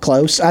wasn't that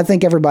close. I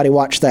think everybody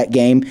watched that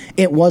game.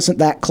 It wasn't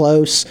that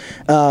close.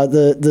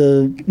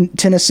 The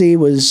Tennessee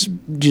was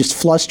just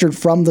flustered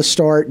from the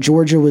start.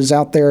 Georgia was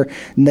out there,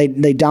 and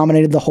they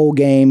dominated the whole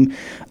game.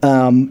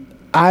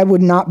 I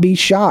would not be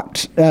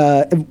shocked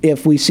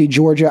if we see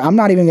Georgia. I'm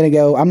not even going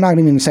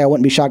to say I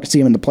wouldn't be shocked to see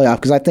them in the playoff,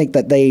 because I think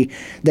that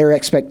their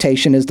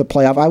expectation is the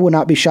playoff. I would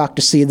not be shocked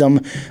to see them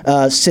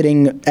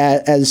sitting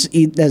as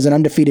an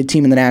undefeated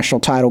team in the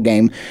national title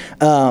game.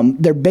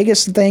 Their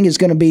biggest thing is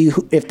going to be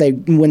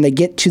when they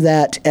get to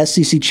that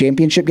SEC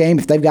championship game,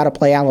 if they've got to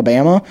play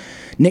Alabama.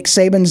 Nick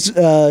Saban's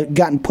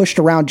gotten pushed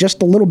around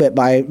just a little bit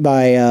by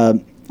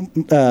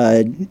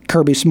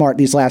Kirby Smart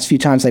these last few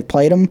times they've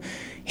played him.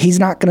 He's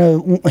not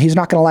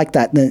gonna like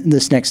that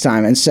this next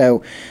time, and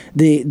so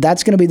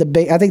that's gonna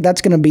be I think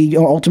that's gonna be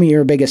ultimately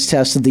your biggest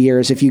test of the year,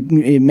 is if you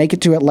make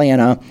it to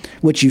Atlanta,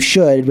 which you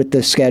should with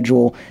this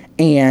schedule,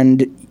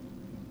 and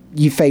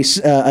you face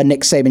a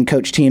Nick Saban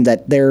coach team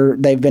that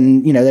they've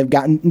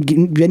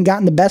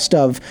gotten the best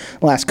of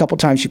the last couple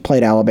times you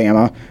played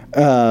Alabama,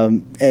 or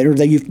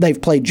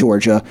they've played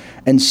Georgia,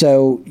 and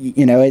so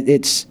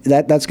that's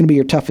going to be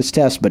your toughest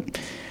test. But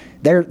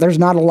there's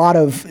not a lot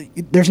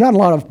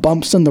of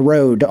bumps in the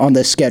road on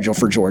this schedule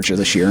for Georgia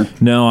this year.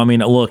 No, I mean,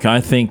 look, I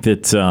think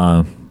that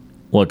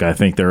I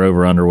think their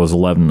over under was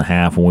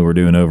 11.5 when we were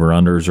doing over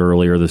unders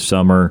earlier this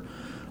summer.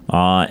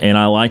 And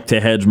I like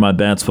to hedge my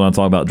bets when I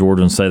talk about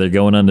Georgia and say they're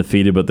going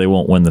undefeated, but they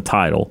won't win the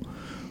title.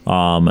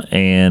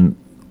 And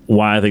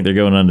why I think they're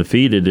going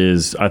undefeated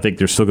is I think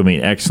they're still going to be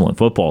an excellent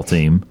football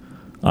team.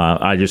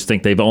 I just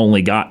think they've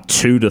only got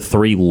 2 to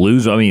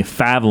 3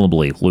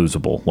 fathomably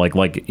losable, like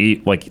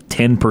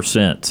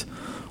 10%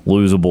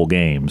 losable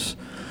games.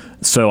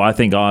 So I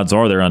think odds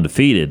are they're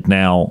undefeated.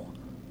 Now,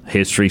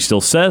 history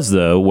still says,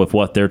 though, with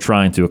what they're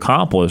trying to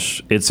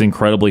accomplish, it's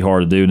incredibly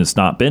hard to do, and it's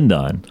not been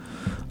done.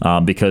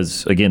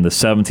 Because, again, the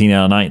 17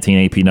 out of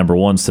 19 AP number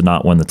ones to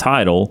not win the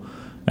title,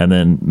 and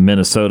then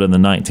Minnesota in the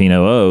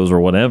 1900s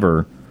or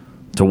whatever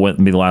to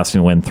be the last team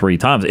to win 3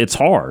 times. It's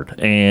hard,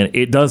 and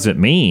it doesn't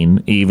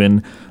mean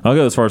I'll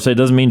go as far as to say it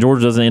doesn't mean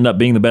Georgia doesn't end up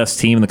being the best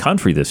team in the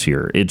country this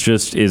year. It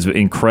just is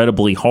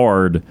incredibly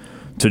hard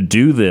to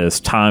do this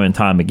time and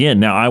time again.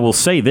 Now, I will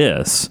say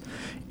this.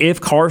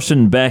 If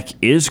Carson Beck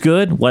is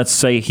good, let's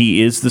say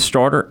he is the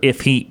starter,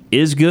 if he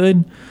is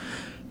good,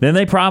 then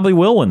they probably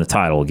will win the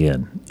title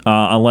again,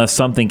 unless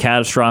something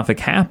catastrophic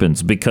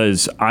happens,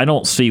 because I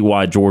don't see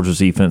why Georgia's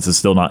defense is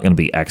still not going to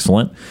be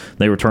excellent.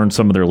 They returned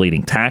some of their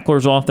leading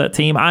tacklers off that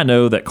team. I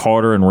know that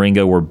Carter and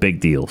Ringo were big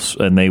deals,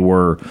 and they're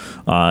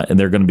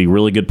going to be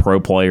really good pro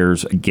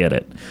players, get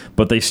it.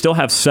 But they still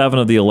have 7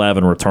 of the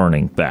 11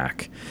 returning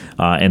back,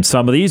 and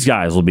some of these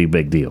guys will be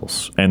big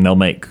deals, and they'll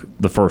make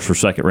the first or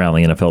second round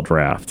of the NFL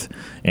draft.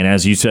 And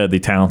as you said, the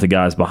talented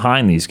guys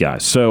behind these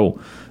guys. So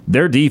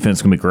their defense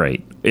is going to be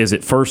great. Is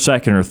it first,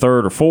 second, or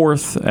third, or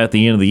fourth at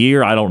the end of the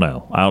year? I don't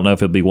know. I don't know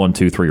if it'll be 1,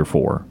 2, 3, or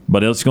 4.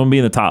 But it's going to be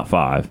in the top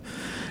 5.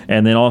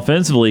 And then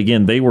offensively,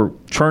 again, they were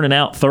churning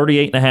out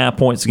 38.5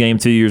 points a game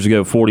 2 years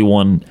ago,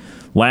 41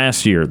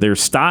 last year. Their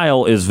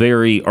style is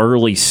very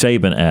early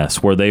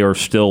Saban-esque, where they are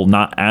still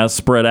not as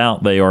spread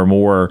out. They are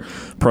more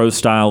pro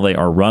style. They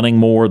are running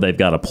more. They've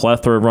got a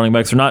plethora of running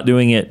backs. They're not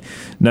doing it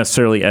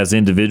necessarily as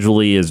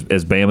individually as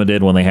Bama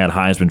did when they had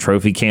Heisman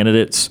Trophy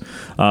candidates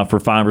for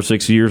 5 or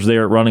 6 years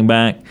there at running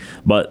back,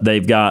 but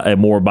they've got a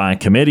more by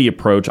committee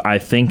approach. I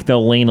think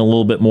they'll lean a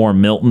little bit more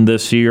on Milton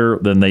this year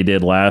than they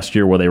did last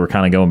year, where they were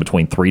kind of going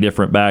between 3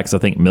 different backs. I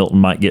think Milton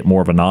might get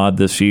more of a nod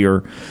this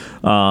year.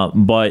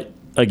 But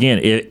again,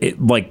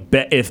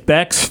 if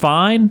Beck's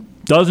fine,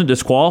 doesn't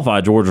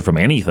disqualify Georgia from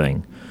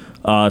anything.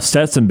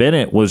 Stetson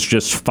Bennett was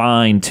just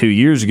fine 2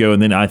 years ago,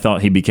 and then I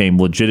thought he became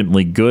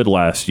legitimately good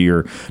last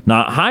year.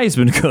 Not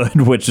Heisman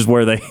good, which is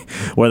where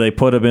they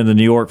put him in the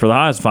New York for the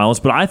Heisman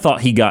finalists, but I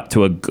thought he got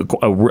to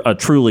a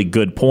truly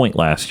good point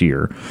last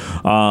year.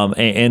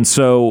 And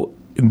so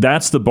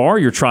that's the bar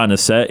you're trying to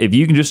set. If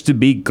you can just to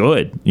be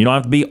good, you don't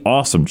have to be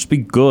awesome, just be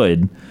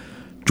good.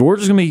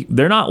 Georgia's gonna be.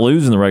 They're not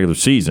losing the regular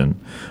season.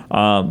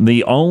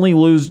 The only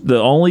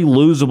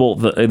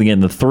losable. Again,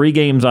 the 3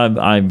 games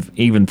I've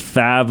even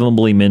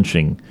fathomably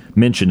mentioning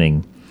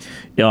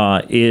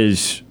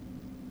is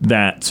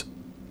that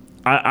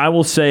I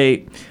will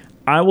say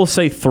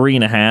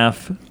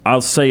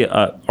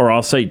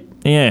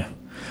 3.5.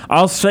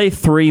 I'll say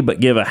 3, but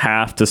give a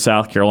half to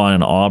South Carolina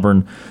and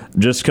Auburn,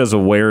 just because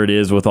of where it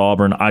is with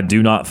Auburn. I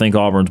do not think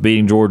Auburn's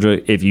beating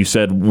Georgia. If you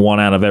said 1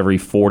 out of every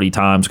 40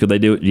 times, could they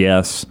do it?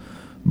 Yes.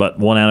 But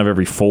 1 out of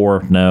every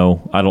 4,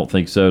 no, I don't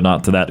think so,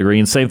 not to that degree.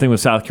 And same thing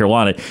with South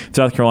Carolina. If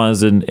South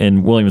Carolina's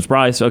in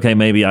Williams-Brice, okay,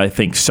 maybe I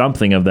think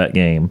something of that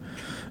game.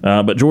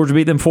 But Georgia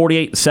beat them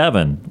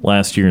 48-7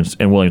 last year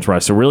in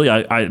Williams-Brice. So really,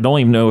 I don't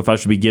even know if I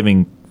should be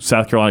giving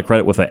South Carolina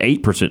credit with an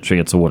 8%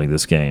 chance of winning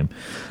this game.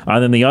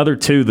 And then the other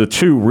two, the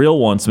 2 real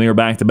ones to me, are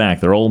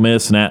back-to-back. They're Ole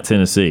Miss and at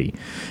Tennessee.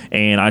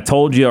 And I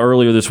told you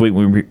earlier this week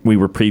when we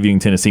were previewing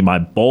Tennessee, my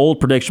bold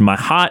prediction, my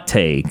hot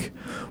take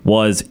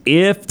was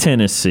if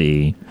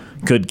Tennessee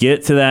could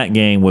get to that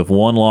game with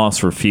 1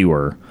 loss or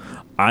fewer,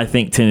 I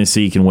think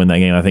Tennessee can win that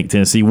game. I think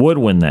Tennessee would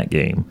win that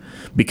game,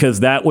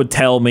 because that would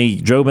tell me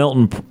Joe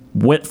Milton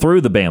went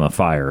through the Bama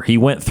fire. He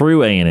went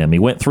through A&M. He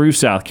went through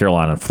South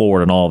Carolina and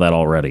Florida and all that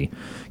already.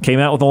 Came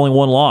out with only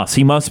 1 loss.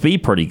 He must be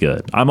pretty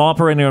good. I'm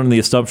operating on the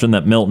assumption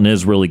that Milton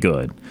is really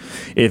good.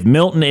 If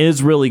Milton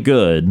is really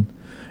good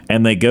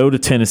and they go to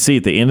Tennessee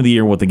at the end of the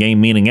year with the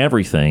game meaning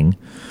everything,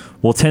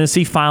 well,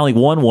 Tennessee finally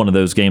won one of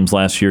those games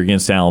last year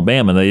against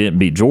Alabama. They didn't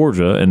beat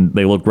Georgia, and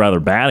they looked rather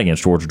bad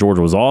against Georgia.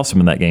 Georgia was awesome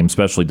in that game,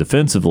 especially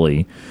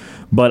defensively.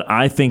 But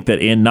I think that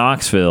in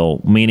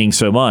Knoxville, meaning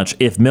so much,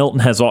 if they're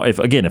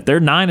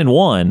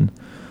 9-1,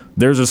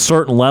 there's a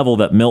certain level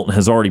that Milton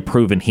has already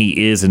proven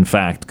he is in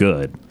fact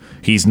good.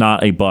 He's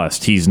not a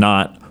bust. He's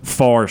not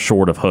far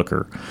short of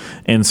Hooker.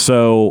 And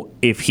so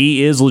if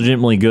he is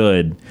legitimately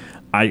good,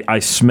 I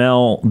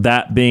smell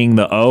that being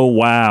the, oh,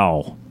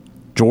 wow,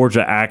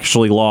 Georgia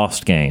actually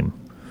lost game,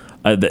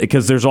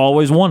 because there's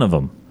always one of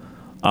them.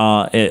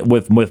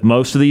 With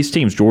most of these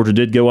teams, Georgia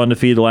did go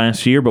undefeated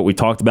last year, but we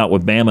talked about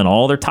with Bama and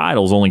all their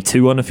titles, only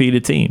 2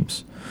 undefeated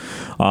teams.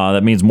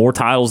 That means more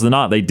titles than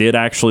not. They did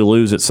actually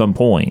lose at some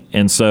point.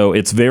 And so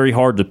it's very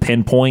hard to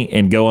pinpoint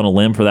and go on a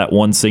limb for that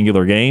one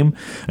singular game.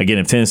 Again,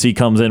 if Tennessee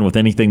comes in with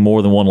anything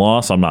more than 1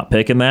 loss, I'm not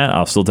picking that.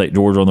 I'll still take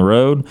Georgia on the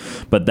road.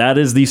 But that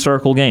is the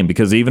circle game,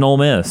 because even Ole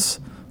Miss,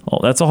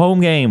 that's a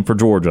home game for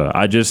Georgia.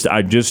 I just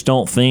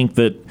don't think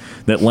that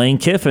Lane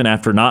Kiffin,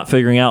 after not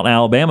figuring out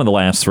Alabama the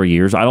last 3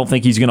 years, I don't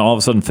think he's going to all of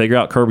a sudden figure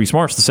out Kirby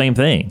Smart's the same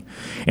thing.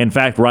 In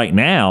fact, right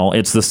now,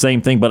 it's the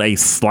same thing, but a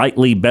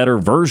slightly better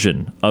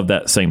version of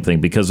that same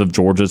thing, because of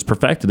Georgia's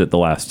perfected it the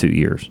last 2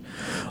 years.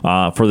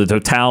 For the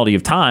totality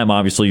of time,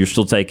 obviously, you're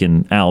still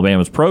taking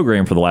Alabama's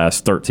program for the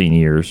last 13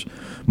 years.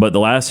 But the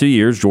last 2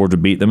 years, Georgia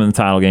beat them in the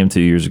title game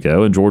 2 years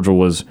ago, and Georgia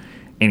was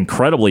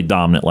incredibly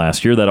dominant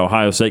last year. That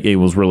Ohio State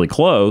game was really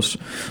close,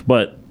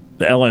 but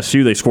the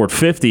LSU they scored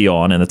 50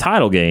 on in the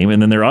title game,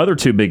 and then their other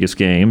 2 biggest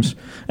games,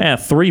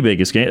 3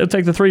 biggest games. I'll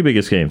take the 3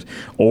 biggest games.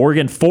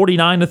 Oregon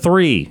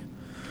 49-3.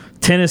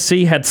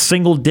 Tennessee had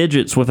single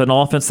digits with an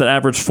offense that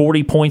averaged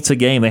 40 points a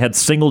game. They had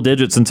single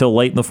digits until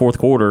late in the fourth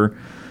quarter,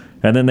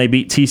 and then they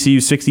beat TCU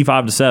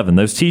 65-7.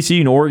 Those TCU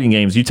and Oregon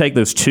games, you take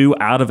those 2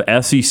 out of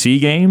SEC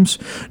games,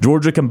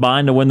 Georgia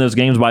combined to win those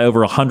games by over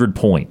 100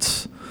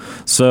 points.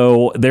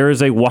 So there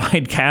is a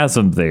wide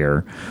chasm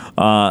there.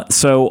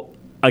 So,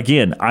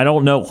 again, I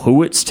don't know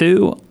who it's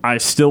to. I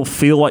still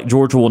feel like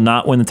Georgia will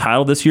not win the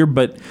title this year,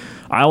 but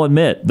I'll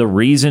admit the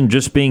reason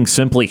just being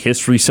simply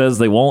history says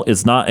they won't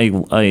is not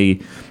a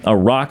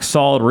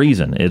rock-solid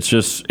reason. It's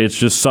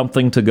just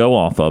something to go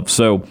off of.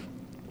 So,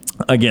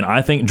 again,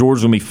 I think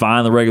Georgia's going to be fine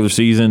in the regular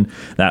season.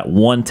 That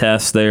one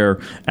test there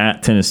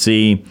at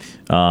Tennessee,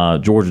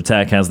 Georgia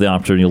Tech has the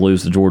opportunity to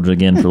lose to Georgia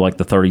again for like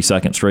the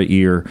 32nd straight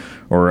year,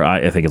 or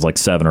I think it's like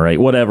 7 or 8,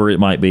 whatever it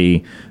might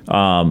be,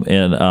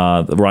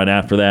 and right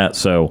after that.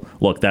 So,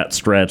 look, that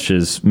stretch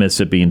is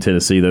Mississippi and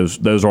Tennessee.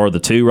 Those are the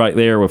 2 right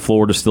there, with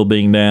Florida still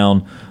being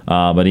down.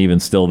 But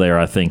even still there,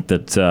 I think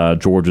that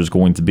Georgia's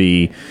going to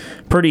be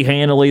pretty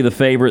handily the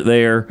favorite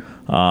there.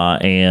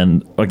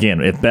 And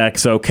again, if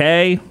Beck's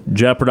okay,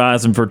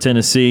 jeopardizing for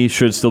Tennessee,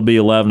 should still be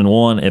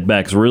 11-1. If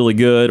Beck's really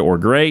good or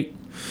great,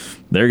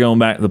 they're going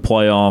back to the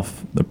playoff.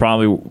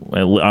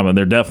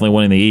 They're definitely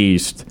winning the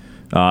East.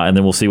 And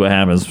then we'll see what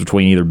happens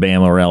between either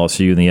Bama or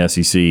LSU in the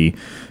SEC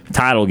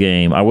title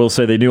game. I will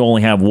say they do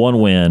only have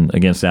one win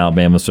against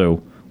Alabama.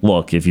 So,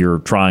 look, if you're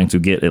trying to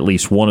get at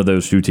least one of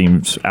those two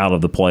teams out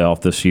of the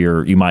playoff this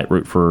year, you might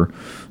root for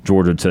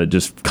Georgia to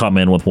just come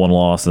in with one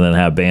loss and then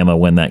have Bama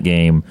win that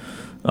game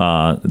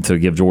to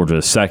give Georgia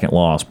a second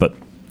loss. But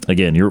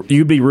again,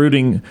 you'd be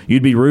rooting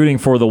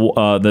for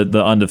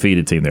the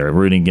undefeated team there,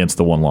 rooting against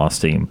the one-loss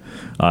team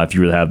if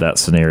you were to have that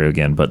scenario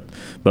again. But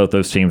both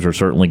those teams are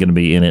certainly going to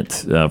be in it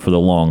for the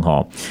long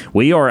haul.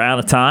 We are out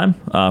of time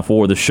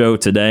for the show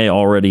today.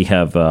 Already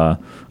have a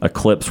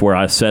clips where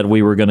I said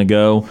we were going to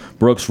go.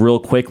 Brooks, real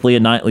quickly, a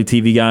nightly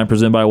TV guide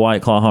presented by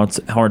White Claw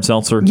Hard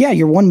Seltzer. Yeah,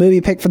 your one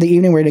movie pick for the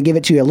evening. We're going to give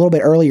it to you a little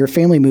bit early. Your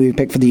family movie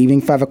pick for the evening,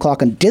 5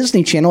 o'clock on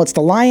Disney Channel. It's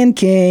The Lion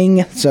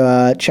King,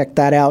 so check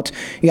that out.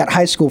 You got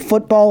high school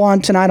football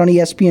on tonight on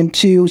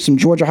ESPN2, some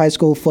Georgia high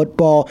school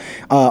football,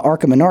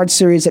 Arkham Menard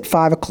series at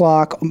 5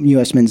 o'clock,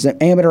 U.S. Men's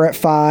Amateur at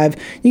 5.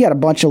 You got a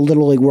bunch of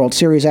Little League World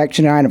Series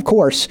action tonight. And, of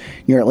course,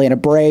 your Atlanta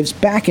Braves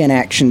back in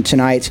action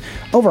tonight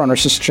over on our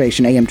sister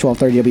station, AM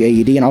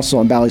 1230 WAUD, and also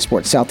on Valley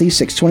Sports Southeast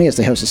 620 as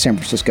they host the San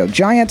Francisco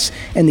Giants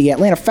and the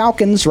Atlanta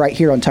Falcons right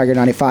here on Tiger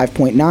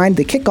 95.9.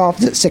 The kickoff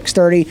is at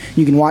 6:30.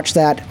 You can watch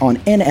that on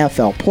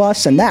NFL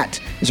Plus, and that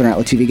is our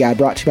Nightly TV Guide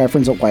brought to you by our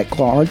friends at White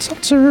Claw Hard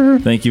Seltzer.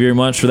 Thank you very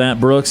much for that,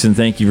 Brooks, and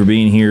thank you for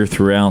being here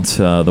throughout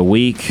the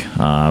week.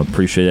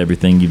 Appreciate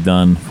everything you've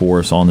done for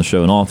us on the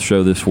show and off the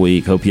show this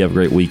week. Hope you have a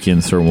great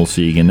weekend, sir. We'll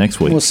see you again next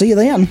week. We'll see you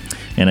then.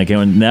 And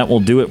again, that will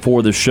do it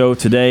for the show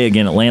today.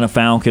 Again, Atlanta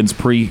Falcons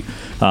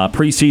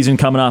preseason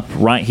coming up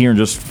right here in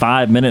just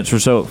 5 minutes or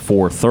so at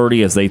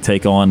 4:30 as they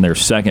take on their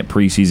second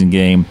preseason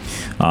game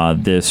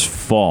this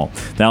fall.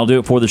 That'll do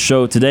it for the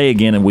show today.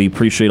 Again, and we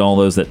appreciate all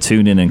those that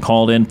tuned in and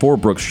called in. For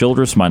Brooks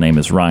Childress, my name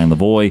is Ryan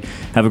Lavoie.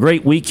 Have a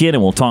great weekend,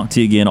 and we'll talk to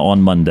you again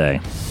on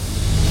Monday.